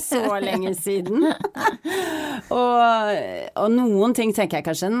det ikke så lenge siden. og noen ting tenker jeg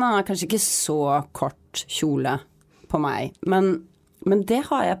kanskje ikke så kort kjole på meg, men det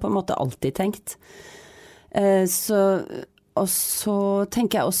har jeg på en måte alltid tenkt. Og så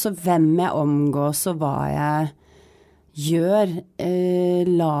tenker jeg også hvem jeg omgås, og hva jeg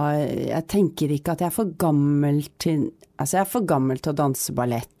tenker ikke at jeg er for gammel til, altså jeg er for gammel til å danse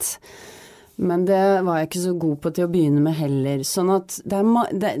ballett, men det var jeg ikke så god på til å begynne med heller, sånn at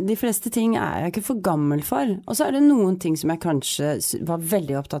de fleste ting er jeg ikke for gammel for, og så er det noen ting som jeg kanskje var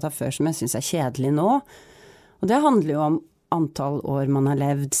veldig opptatt av før, som jeg synes er kjedelig nå, og det handler jo om antall år man har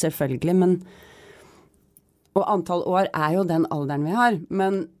levd, selvfølgelig, og antall år er jo den alderen vi har,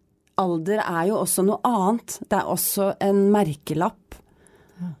 men alder er jo også noe annet. Det er også en merkelapp.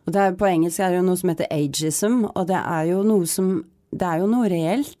 Og det på engelsk er det jo noe som heter ageism, og det er jo noe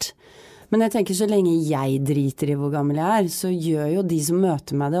reelt. Men jeg tenker så lenge jeg driter i hvor gammel jeg er, så gjør jo de som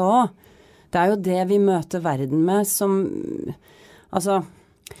møter meg det også. Det er jo det vi møter verden med som, altså,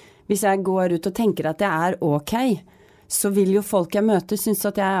 hvis jeg går ut og tenker at jeg er ok, så vil jo folk jeg møter synes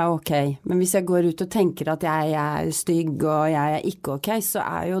at jeg er ok. Men hvis jeg går ut og tenker at jeg er stygg og jeg er ikke ok, så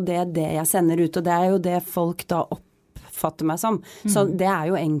er jo det jeg sender ut, og det er jo det folk da oppfatter meg som. Så det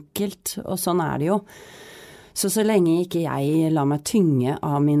er jo enkelt, og sånn er det jo. Så lenge ikke jeg lar meg tynge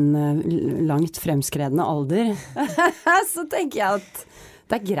av min langt fremskredende alder, så tenker jeg at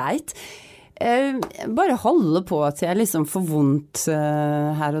det er greit. Bare holde på til jeg liksom får vondt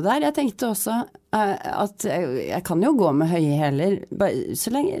her og der. Jeg tenkte også at jeg kan jo gå med høye hæler, så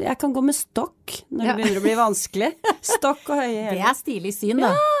lenge jeg kan gå med stokk når det begynner å bli vanskelig. Stokk og høye hæler. Det er stilig syn da.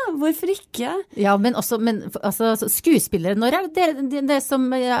 Ja, hvorfor ikke? Ja, men altså, skuespillere, når er det som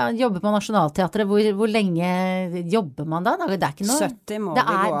jobber på Nationalteatret, hvor lenge jobber man da? Det er ikke noe... 70 må vi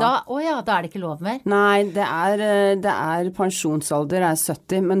gå. Da er det ikke lov mer? Nei, det er pensjonsalder er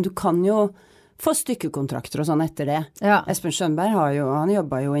 70, men du kan jo få stykkekontrakter og sånn etter det. Ja. Espen Schønberg han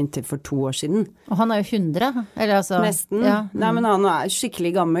jobbet jo inntil for 2 år siden. Og han er jo 100, eller altså... Nesten. Ja. Nei, men han er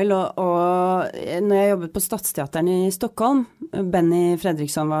skikkelig gammel, og når jeg jobbet på Stadsteateren i Stockholm, Benny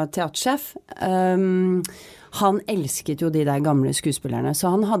Fredriksson var teatersjef, han elsket jo de der gamle skuespillerne, så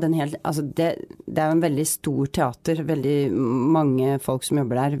han hadde en helt, altså det er jo en veldig stor teater, veldig mange folk som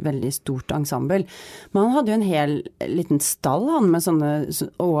jobber der, veldig stort ensemble, men han hadde jo en hel liten stall, han med sånne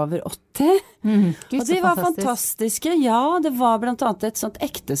over 80, og de var fantastiske. Ja, det var blant annet et sånt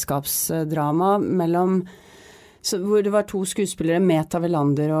ekteskapsdrama hvor det var 2 skuespillere, Meta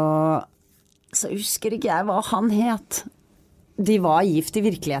Velander og så husker ikke jeg hva han het. De var gift i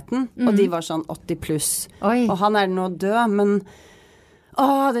virkeligheten, og de var sånn 80 pluss. Oi. Og han er nå død, men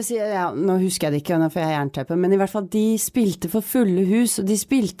nå husker jeg det ikke, nå får jeg jernteppe, men i hvert fall de spilte for fulle hus, og de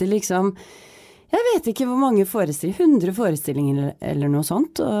spilte liksom, jeg vet ikke hvor mange forestillinger, 100 forestillinger eller noe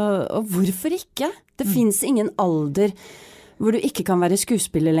sånt, og hvorfor ikke? Det finnes ingen alder hvor du ikke kan være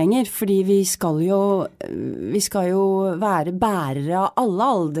skuespiller lenger, fordi vi skal jo være bærere av alle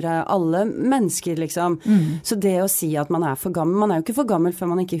aldre, alle mennesker liksom. Så det å si at man er for gammel, man er jo ikke for gammel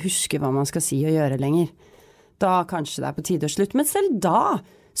før man ikke husker hva man skal si og gjøre lenger. Da kanskje det er på tide å slutte, men selv da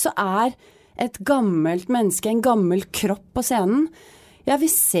så er et gammelt menneske, en gammel kropp på scenen, ja,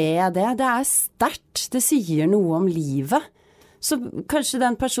 vi ser det er sterkt, det sier noe om livet. Så kanskje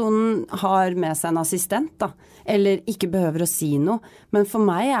den personen har med seg en assistent da, eller ikke behøver å si noe, men for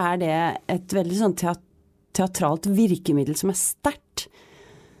meg er det et veldig sånn teatralt virkemiddel som er sterkt.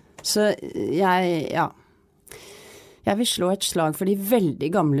 Så jeg vil slå et slag for de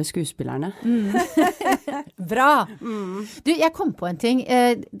veldig gamle skuespillerne. Bra! Du, jeg kom på en ting.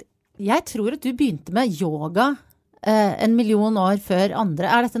 Jeg tror at du begynte med yoga 1 million år før andre.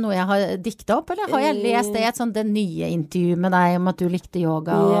 Er dette noe jeg har diktet opp, eller har jeg lest det i et sånt det nye intervju med deg om at du likte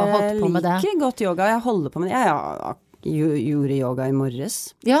yoga og holdt på med det? Jeg liker godt yoga, jeg holder på med det. Jeg gjorde yoga i morges.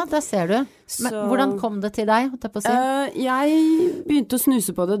 Ja, der ser du. Men hvordan kom det til deg? Jeg begynte å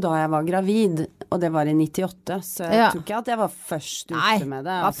snuse på det da jeg var gravid, og det var i 98, så jeg tror ikke at jeg var først ute med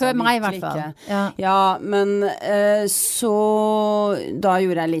det. Nei, før meg i hvert fall. Ja, men så da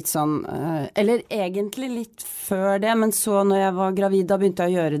gjorde jeg litt sånn, eller egentlig litt før det, men så når jeg var gravid, da begynte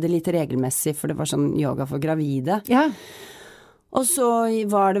jeg å gjøre det litt regelmessig, for det var sånn yoga for gravide. Ja. Og så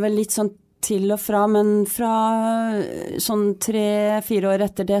var det vel litt sånn til og fra, men fra sånn 3-4 år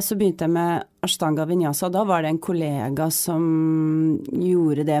etter det så begynte jeg med Ashtanga Vinyasa, og da var det en kollega som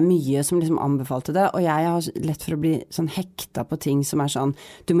gjorde det mye, som liksom anbefalte det, og jeg har lett for å bli sånn hekta på ting som er sånn,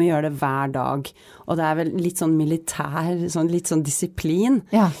 du må gjøre det hver dag, og det er vel litt sånn militær, litt sånn disiplin.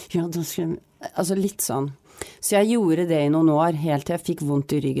 Ja, altså litt sånn. Så jeg gjorde det i noen år, helt til jeg fikk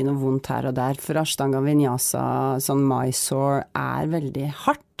vondt i ryggen og vondt her og der, for Ashtanga Vinyasa, sånn Mysore, er veldig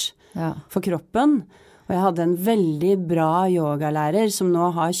hardt. Ja. For kroppen, og Og jeg hadde en veldig bra yogalærer som nå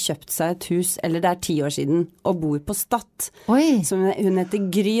har kjøpt seg et hus, eller det 10 år siden, og bor på Stad. Hun heter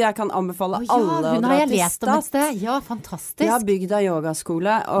Gry, jeg kan anbefale alle å dra til Stad. Hun har jeg lest om et sted. Ja, fantastisk. Ja, bygd av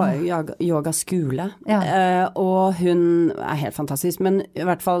yogaskole, og yogaskole. Og hun helt fantastisk, men i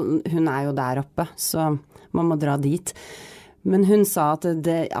hvert fall, hun jo der oppe, så man må dra dit. Men hun sa at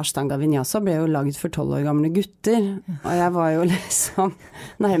Ashtanga Vinyasa ble jo laget for 12 år gamle gutter, og jeg var jo liksom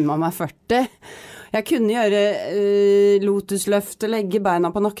nærmere meg 40. Jeg kunne gjøre lotusløft og legge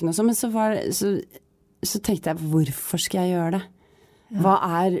beina på nakken og så, men så tenkte jeg, hvorfor skal jeg gjøre det? Hva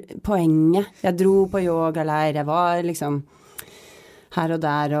poenget? Jeg dro på yogaleir, jeg var liksom her og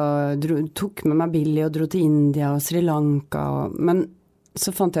der, og tok med meg Billy og dro til India og Sri Lanka, men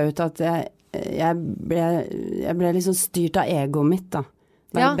så fant jeg ut at jeg ble liksom styrt av egoet mitt da.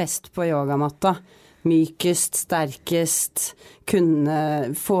 Var best på yogamatta. Mykest, sterkest,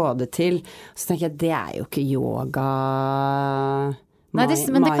 kunne få det til. Så tenker jeg, det jo ikke yoga. Nei,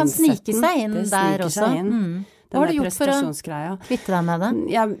 men det kan snike seg inn der også. Hva har du gjort for å kvitte deg med det?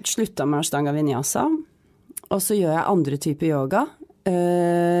 Jeg sluttet med Ashtanga Vinyasa, og så gjør jeg andre typer yoga.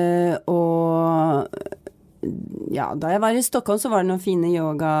 Og ja, da jeg var i Stockholm så var det noen fine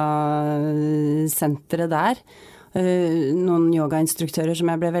yogasentre der. Noen yogainstruktører som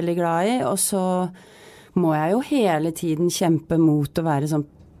jeg ble veldig glad i, og så må jeg jo hele tiden kjempe mot å være sånn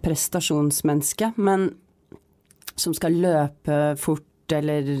prestasjonsmenneske, men som skal løpe fort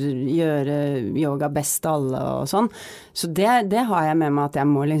eller gjøre yoga best alle og sånn. Så det har jeg med meg at jeg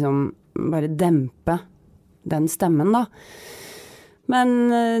må liksom bare dempe den stemmen da. Men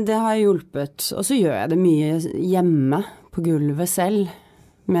det har hjulpet, og så gjør jeg det mye hjemme på gulvet selv,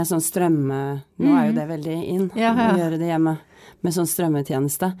 med sånn strømme, nå jo det veldig inn å gjøre det hjemme, med sånn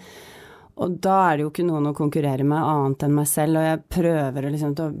strømmetjeneste. Og da det jo ikke noen å konkurrere med annet enn meg selv, og jeg prøver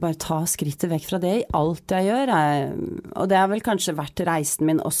liksom å bare ta skrittet vekk fra det i alt jeg gjør. Og det har vel kanskje vært reisen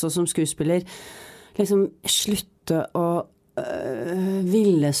min også som skuespiller, liksom slutte å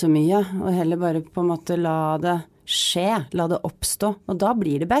ville så mye, og heller bare på en måte la det skje, la det oppstå, og da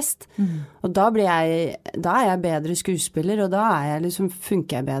blir det best. Og da jeg bedre skuespiller, og da liksom,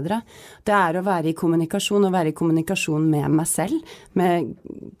 funker jeg bedre. Det å være i kommunikasjon, og være i kommunikasjon med meg selv, med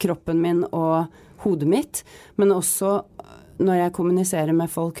kroppen min og hodet mitt, men også når jeg kommuniserer med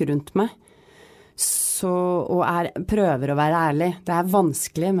folk rundt meg, og prøver å være ærlig. Det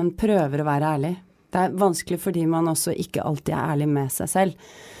vanskelig, men prøver å være ærlig. Det vanskelig fordi man også ikke alltid ærlig med seg selv.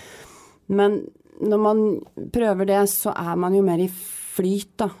 Men når man prøver det, så man jo mer i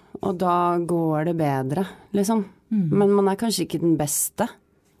flyt da, og da går det bedre, liksom. Men man kanskje ikke den beste,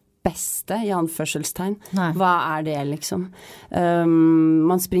 i anførselstegn. Nei. Hva det, liksom?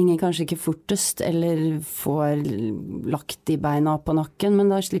 Man springer kanskje ikke fortest, eller får lagt i beina opp på nakken,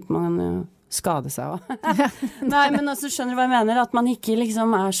 men da slipper man skade seg også. Nei, men også skjønner du hva jeg mener, at man ikke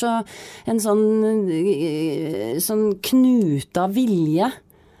liksom så en sånn knute av vilje,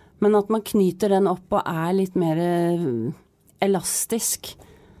 men at man knyter den opp og litt mer elastisk.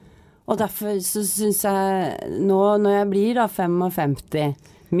 Og derfor så synes jeg, nå når jeg blir da 55,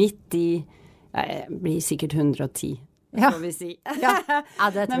 midt i, jeg blir sikkert 110, får vi si. Ja, det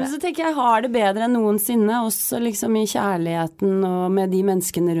tror jeg. Men så tenker jeg har det bedre enn noensinne, også liksom i kjærligheten og med de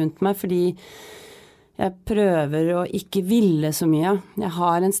menneskene rundt meg, fordi jeg prøver å ikke ville så mye. Jeg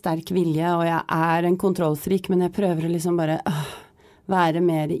har en sterk vilje, og jeg en kontrollfrik, men jeg prøver å liksom bare være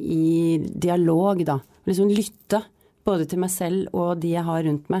mer i dialog da, liksom lytte både til meg selv og de jeg har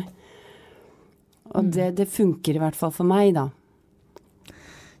rundt meg, og det funker i hvert fall for meg da.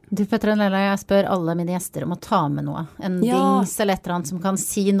 Du Petronella, jeg spør alle mine gjester om å ta med noe, en dings eller et eller annet som kan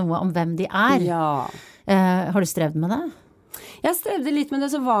si noe om hvem de har du strevd med det? Jeg strevde litt med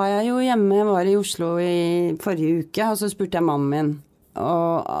det, så var jeg jo hjemme, jeg var i Oslo i forrige uke, og så spurte jeg mannen min,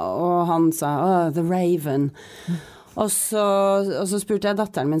 og han sa, The Raven. Og så spurte jeg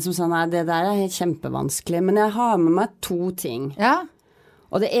datteren min som sa, nei, det der helt kjempevanskelig, men jeg har med meg 2 ting. Ja.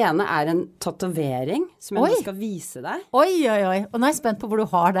 Og det ene en tatovering som jeg nå skal vise deg. Oi. Og nå jeg spent på hvor du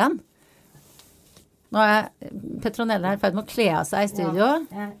har den. Nå Petronella her ferdig med å kle av seg i studio.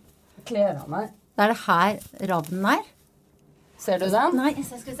 Ja, jeg kler av meg. Da det her ravnen Ser du den? Nei,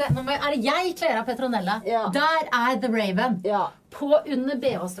 skal vi se. Nå det jeg kler av Petronella. Ja. Der The Raven. Ja. På under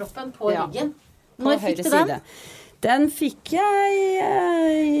BH-stroppen på ryggen. Når fikk du den? Den fikk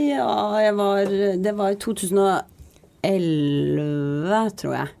jeg, det var i 2011,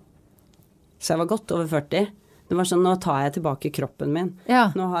 tror jeg. Så jeg var godt over 40. Det var sånn, nå tar jeg tilbake kroppen min.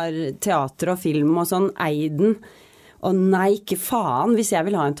 Ja. Nå har teater og film og sånn eiden. Og nei, ikke faen, hvis jeg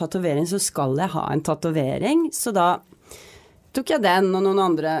vil ha en tatovering, så skal jeg ha en tatovering. Så da tok jeg den og noen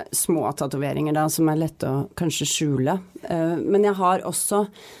andre små tatoveringer da, som lett å kanskje skjule. Men jeg har også,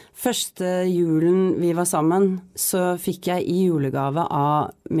 første julen vi var sammen, så fikk jeg i julegave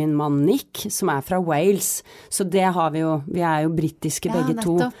av min mann Nick, som fra Wales. Så det har vi jo, vi jo britiske begge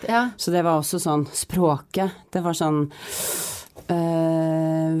nettopp, to. Ja. Så det var også sånn, språket, det var sånn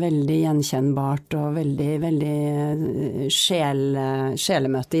veldig gjenkjennbart og veldig, veldig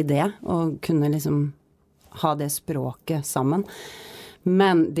sjelemøte i det, og kunne liksom ha det språket sammen.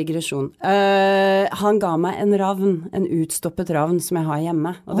 Men digresjon. Han ga meg en ravn, en utstoppet ravn som jeg har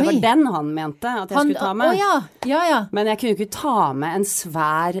hjemme. Og det var den han mente at jeg skulle ta med. Ja. Men jeg kunne ikke ta med en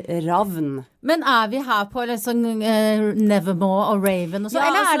svær ravn. Men vi her på liksom, Nevermore og Raven og så? Ja,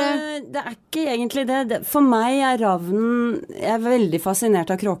 eller altså, det ikke egentlig det. For meg ravnen, jeg veldig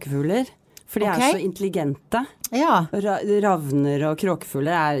fascinert av kråkefugler. For de så intelligente. Ja. Ravner og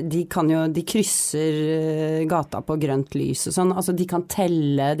kråkefugler de krysser gata på grønt lys og sånn. Altså de kan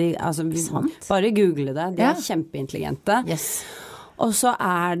telle, bare google det. De kjempeintelligente. Yes. Og så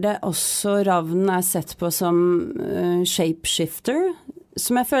det også ravnen sett på som shapeshifter,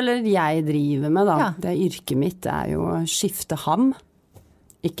 som jeg føler jeg driver med da. Ja. Det yrket mitt jo å skifte ham.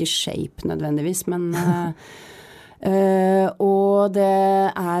 Ikke shape nødvendigvis, men... og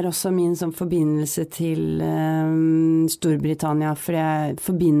det også min sånn forbindelse til Storbritannia, for jeg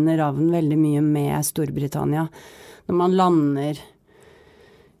forbinder ravnen veldig mye med Storbritannia. Når man lander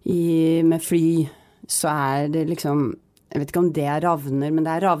med fly, så det liksom, jeg vet ikke om det ravner, men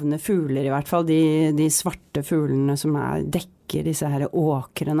det ravne fugler i hvert fall, de svarte fuglene som dekker disse her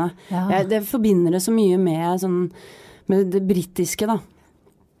åkrene. Ja. Det forbinder det så mye med, sånn, med det britiske da.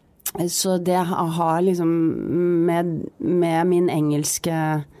 Så det har liksom med min engelske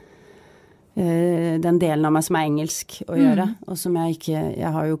den delen av meg som engelsk å gjøre, og som jeg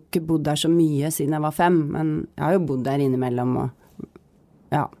har jo ikke bodd der så mye siden jeg var 5, men jeg har jo bodd der innimellom og,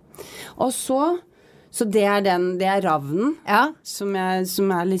 ja. Og så det det ravnen, som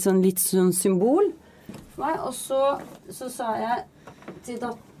litt sånn symbol for meg, og så sa jeg til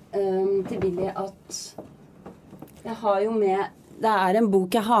Billy at jeg har jo med det en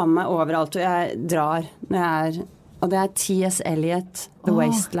bok jeg har med overalt, og jeg drar når og det T.S. Eliot, The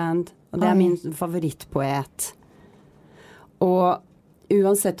Wasteland, og det min favorittpoet. Og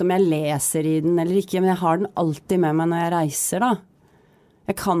uansett om jeg leser i den eller ikke, men jeg har den alltid med meg når jeg reiser da.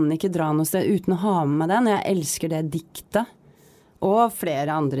 Jeg kan ikke dra noe sted uten å ha med meg den, jeg elsker det diktet. Og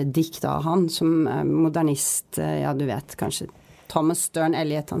flere andre dikt av han, som modernist, ja du vet kanskje, Thomas Stern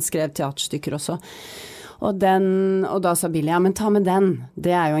Eliot, han skrev teaterstykker også. Og da sa Billy, ja, men ta med den.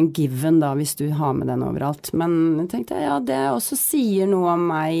 Det jo en given da, hvis du har med den overalt. Men jeg tenkte, ja, det også sier noe om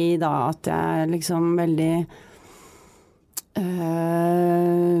meg da, at jeg liksom veldig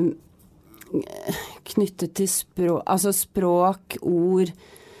knyttet til språk, ord,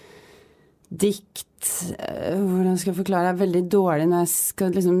 dikt, hvordan skal jeg forklare, jeg veldig dårlig når jeg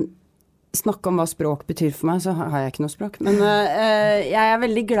skal liksom snakke om hva språk betyr for meg, så har jeg ikke noe språk. Men jeg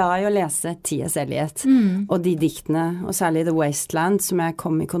veldig glad i å lese T.S. Eliot, og de diktene, og særlig The Wasteland, som jeg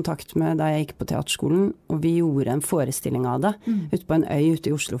kom i kontakt med da jeg gikk på teaterskolen, og vi gjorde en forestilling av det, ute på en øy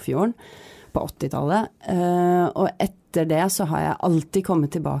ute i Oslofjorden, på 80-tallet. Og etter det så har jeg alltid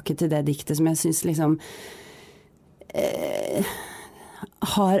kommet tilbake til det diktet som jeg synes liksom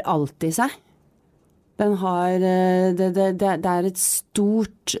har alt i seg. Den har, det et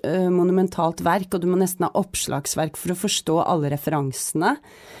stort monumentalt verk, og du må nesten ha oppslagsverk for å forstå alle referansene.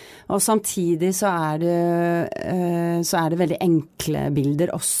 Og samtidig så det veldig enkle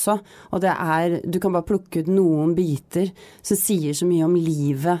bilder også. Og du kan bare plukke ut noen biter som sier så mye om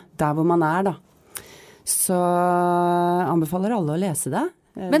livet der hvor man da. Så anbefaler alle å lese det.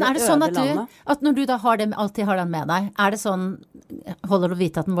 Men det sånn at når du da alltid har den med deg, det sånn, holder du å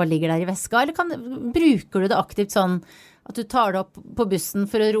vite at den bare ligger der i veska, eller bruker du det aktivt sånn at du tar det opp på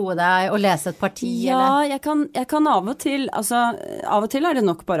bussen for å roe deg og lese et parti? Ja, jeg kan av og til, av og til det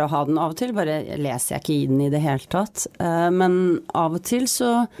nok bare å ha den, av og til bare leser jeg ikke i den i det hele tatt, men av og til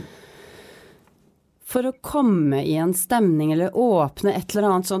så for å komme i en stemning eller åpne et eller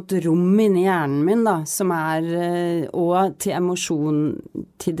annet sånt rom inni hjernen min da, som og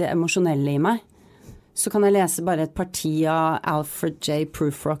til det emosjonelle i meg, så kan jeg lese bare et parti av Alfred J.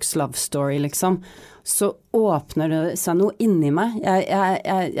 Prufrocks Love Story liksom, så åpner det seg noe inni meg.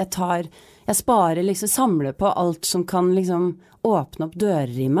 Jeg sparer liksom, samler på alt som kan liksom åpne opp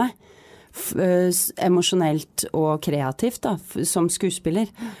dører i meg, emosjonelt og kreativt da, som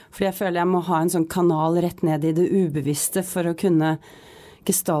skuespiller. Fordi jeg føler jeg må ha en sånn kanal rett ned i det ubevisste for å kunne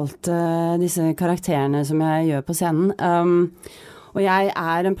gestalte disse karakterene som jeg gjør på scenen. Og jeg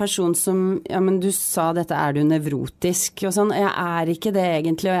en person som, ja, men du sa dette, du nevrotisk og sånn, jeg ikke det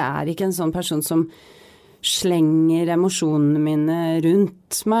egentlig, og jeg ikke en sånn person som slenger emosjonene mine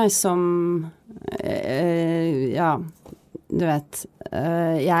rundt meg som, ja, du vet,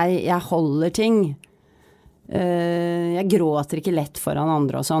 jeg holder ting. Jeg gråter ikke lett foran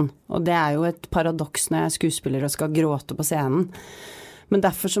andre og sånn, og det jo et paradoks når jeg skuespiller og skal gråte på scenen. Men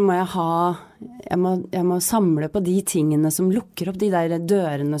derfor så må jeg må samle på de tingene som lukker opp de der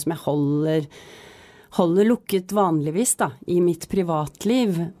dørene som jeg holder lukket vanligvis da, i mitt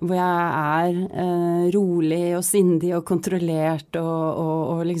privatliv, hvor jeg rolig og sindig og kontrollert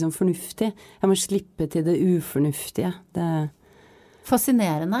og liksom fornuftig. Jeg må slippe til det ufornuftige.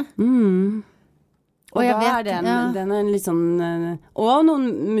 Fascinerende. Og jeg vet, den en litt sånn, og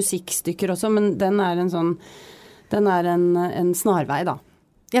noen musikkstykker også, men den en sånn, en snarvei da.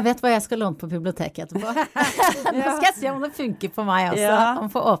 Jeg vet hva jeg skal låne på biblioteket etterpå. Nå skal jeg se om det funker på meg også, om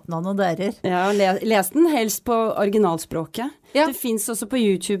å få åpne noen dører. Ja, les den helst på originalspråket. Ja. Det finnes også på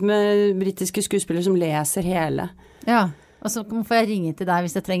YouTube med britiske skuespillere som leser hele. Ja. Og så får jeg ringe til deg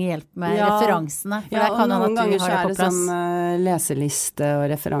hvis jeg trenger hjelp med referansene. For og noen ganger så det sånn leseliste og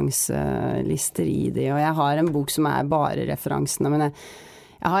referanselister i de, og jeg har en bok som bare referansene, men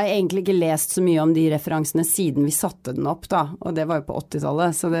jeg har egentlig ikke lest så mye om de referansene siden vi satte den opp da, og det var jo på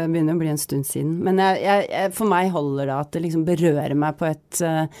 80-tallet, så det begynner å bli en stund siden. Men for meg holder det at det liksom berører meg på et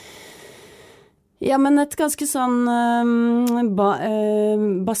ja, men et ganske sånn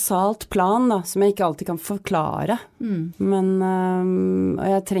basalt plan da, som jeg ikke alltid kan forklare. Men, og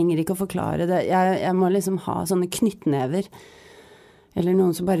jeg trenger ikke å forklare det. Jeg må liksom ha sånne knyttnever, eller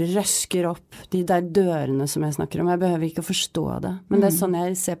noen som bare røsker opp de der dørene som jeg snakker om. Jeg behøver ikke å forstå det. Men det sånn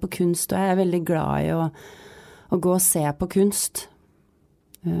jeg ser på kunst, og jeg veldig glad i å gå og se på kunst.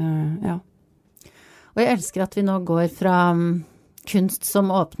 Ja. Og jeg elsker at vi nå går fra kunst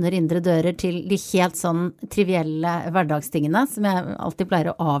som åpner indre dører til de helt sånn trivielle hverdagstingene, som jeg alltid pleier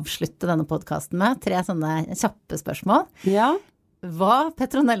å avslutte denne podcasten med. 3 sånne kjappe spørsmål. Ja. Hva,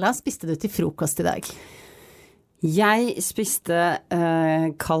 Petronella, spiste du til frokost i dag? Jeg spiste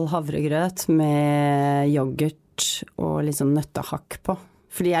kald havregrøt med yoghurt og litt sånn nøttehakk på.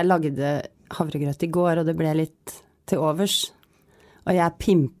 Fordi jeg lagde havregrøt i går, og det ble litt til overs. Og jeg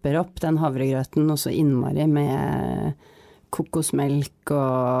pimper opp den havregrøten også innmari med kokosmelk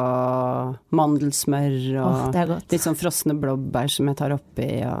og mandelsmør og litt sånn frosne blåbær som jeg tar oppi,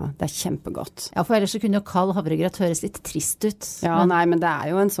 og det kjempegodt. Ja, for ellers så kunne jo kald havregrøt høres litt trist ut. Ja, nei, men det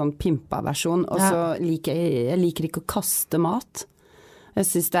jo en sånn pimpa versjon, og så jeg liker ikke å kaste mat. Jeg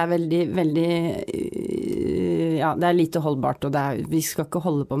synes det veldig, veldig, ja, det lite holdbart, og vi skal ikke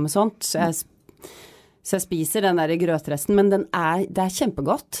holde på med sånt, så jeg spiser den der grøtresten, men det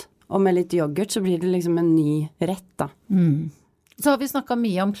kjempegodt. Og med litt yoghurt så blir det liksom en ny rett da. Så har vi snakket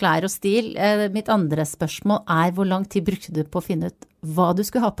mye om klær og stil. Mitt andre spørsmål hvor lang tid brukte du på å finne ut hva du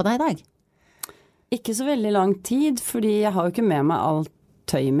skulle ha på deg i dag? Ikke så veldig lang tid, fordi jeg har jo ikke med meg alt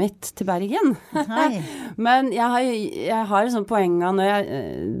tøyet mitt til Bergen. Men jeg har et sånt poeng når jeg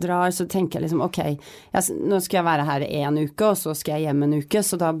drar, så tenker jeg liksom, ok, nå skal jeg være her 1 uke, og så skal jeg hjem en uke,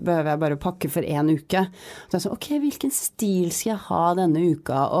 så da behøver jeg bare pakke for 1 uke. Så jeg så, ok, hvilken stil skal jeg ha denne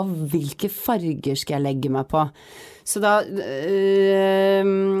uka, og hvilke farger skal jeg legge meg på? Så da,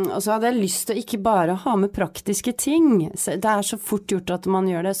 og så hadde jeg lyst til å ikke bare ha med praktiske ting. Det så fort gjort at man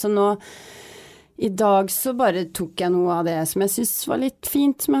gjør det, så nå i dag så bare tok jeg noe av det som jeg synes var litt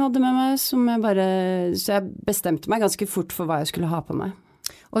fint som jeg hadde med meg, så jeg bestemte meg ganske fort for hva jeg skulle ha på meg.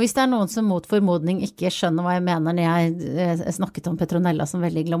 Og hvis det noen som mot formodning ikke skjønner hva jeg mener når jeg snakket om Petronella som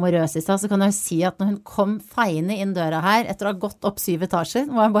veldig glamorøs i sted, så kan jeg si at når hun kom feiende inn døra her, etter å ha gått opp 7 etasjer,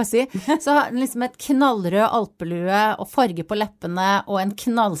 må jeg bare si, så har hun liksom et knallrød alpelue og farge på leppene og en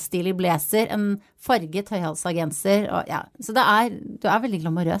knallstilig blazer, en farget høyhalsagenser, og ja, så du veldig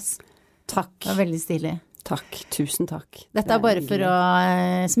glamorøs. Takk. Det veldig stilig. Takk, tusen takk. Dette bare for å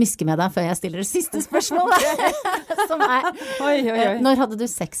smiske med deg før jeg stiller det siste spørsmålet. Som oi. Når hadde du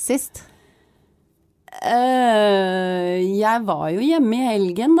sex sist? Jeg var jo hjemme i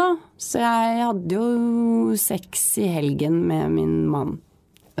helgen da, så jeg hadde jo sex i helgen med min mann.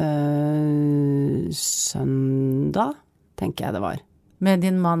 Søndag, tenker jeg det var. Med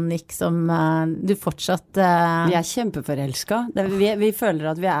din mann, Nick, som du fortsatt... Vi kjempeforelsket. Vi føler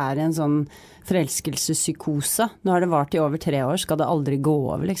at vi i en sånn forelskelsespsykose. Nå har det vart i over 3 år, skal det aldri gå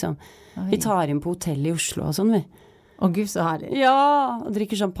over, liksom. Oi. Vi tar inn på hotell i Oslo og sånn, vi. Å Gud, så herlig. Ja, og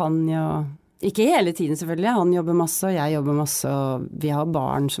drikker champagne og Ikke hele tiden selvfølgelig, han jobber masse og jeg jobber masse og vi har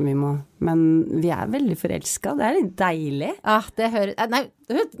barn som vi må, men vi veldig forelsket, det litt deilig. Det høres, nei,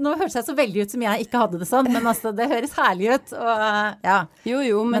 nå høres jeg så veldig ut som jeg ikke hadde det sånn, men altså det høres herlig ut, og ja.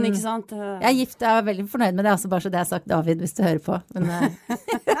 Jo, men ikke sant. Jeg er gift, jeg veldig fornøyd med det, altså bare så det jeg har sagt David, hvis du hører på. Men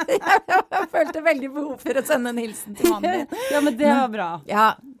jeg følte veldig behov for å sende en hilsen til mannen din. Ja, men det var bra. Ja,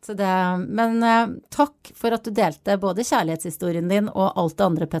 så det, men takk for at du delte både kjærlighetshistorien din og alt det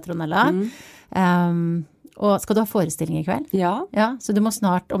andre, Petronella. Og skal du ha forestilling i kveld? Ja. Så du må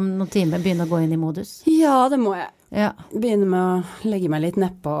snart om noen timer begynne å gå inn i modus? Ja, det må jeg. Ja. Begynne med å legge meg litt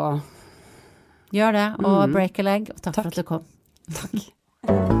nedpå. Gjør det, og break a leg, og takk for at du kom. Takk.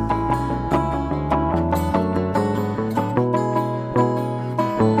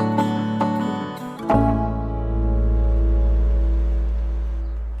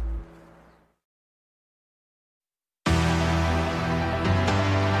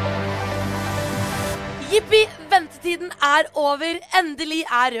 Jippi, ventetiden over. Endelig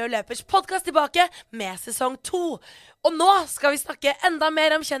Rød Løpers podcast tilbake med sesong 2. Og nå skal vi snakke enda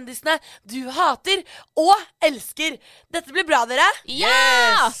mer om kjendisene du hater og elsker. Dette blir bra, dere.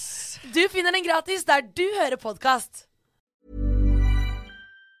 Yes! Du finner den gratis der du hører podcast.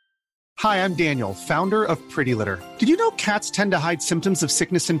 Hi, I'm Daniel, founder of Pretty Litter. Did you know cats tend to hide symptoms of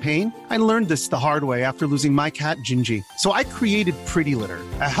sickness and pain? I learned this the hard way after losing my cat, Gingy. So I created Pretty Litter,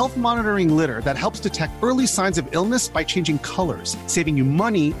 a health monitoring litter that helps detect early signs of illness by changing colors, saving you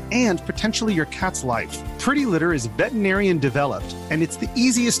money and potentially your cat's life. Pretty Litter is veterinarian developed, and it's the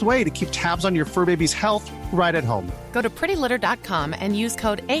easiest way to keep tabs on your fur baby's health right at home. Go to prettylitter.com and use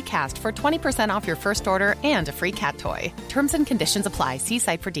code ACAST for 20% off your first order and a free cat toy. Terms and conditions apply. See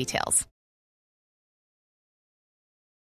site for details.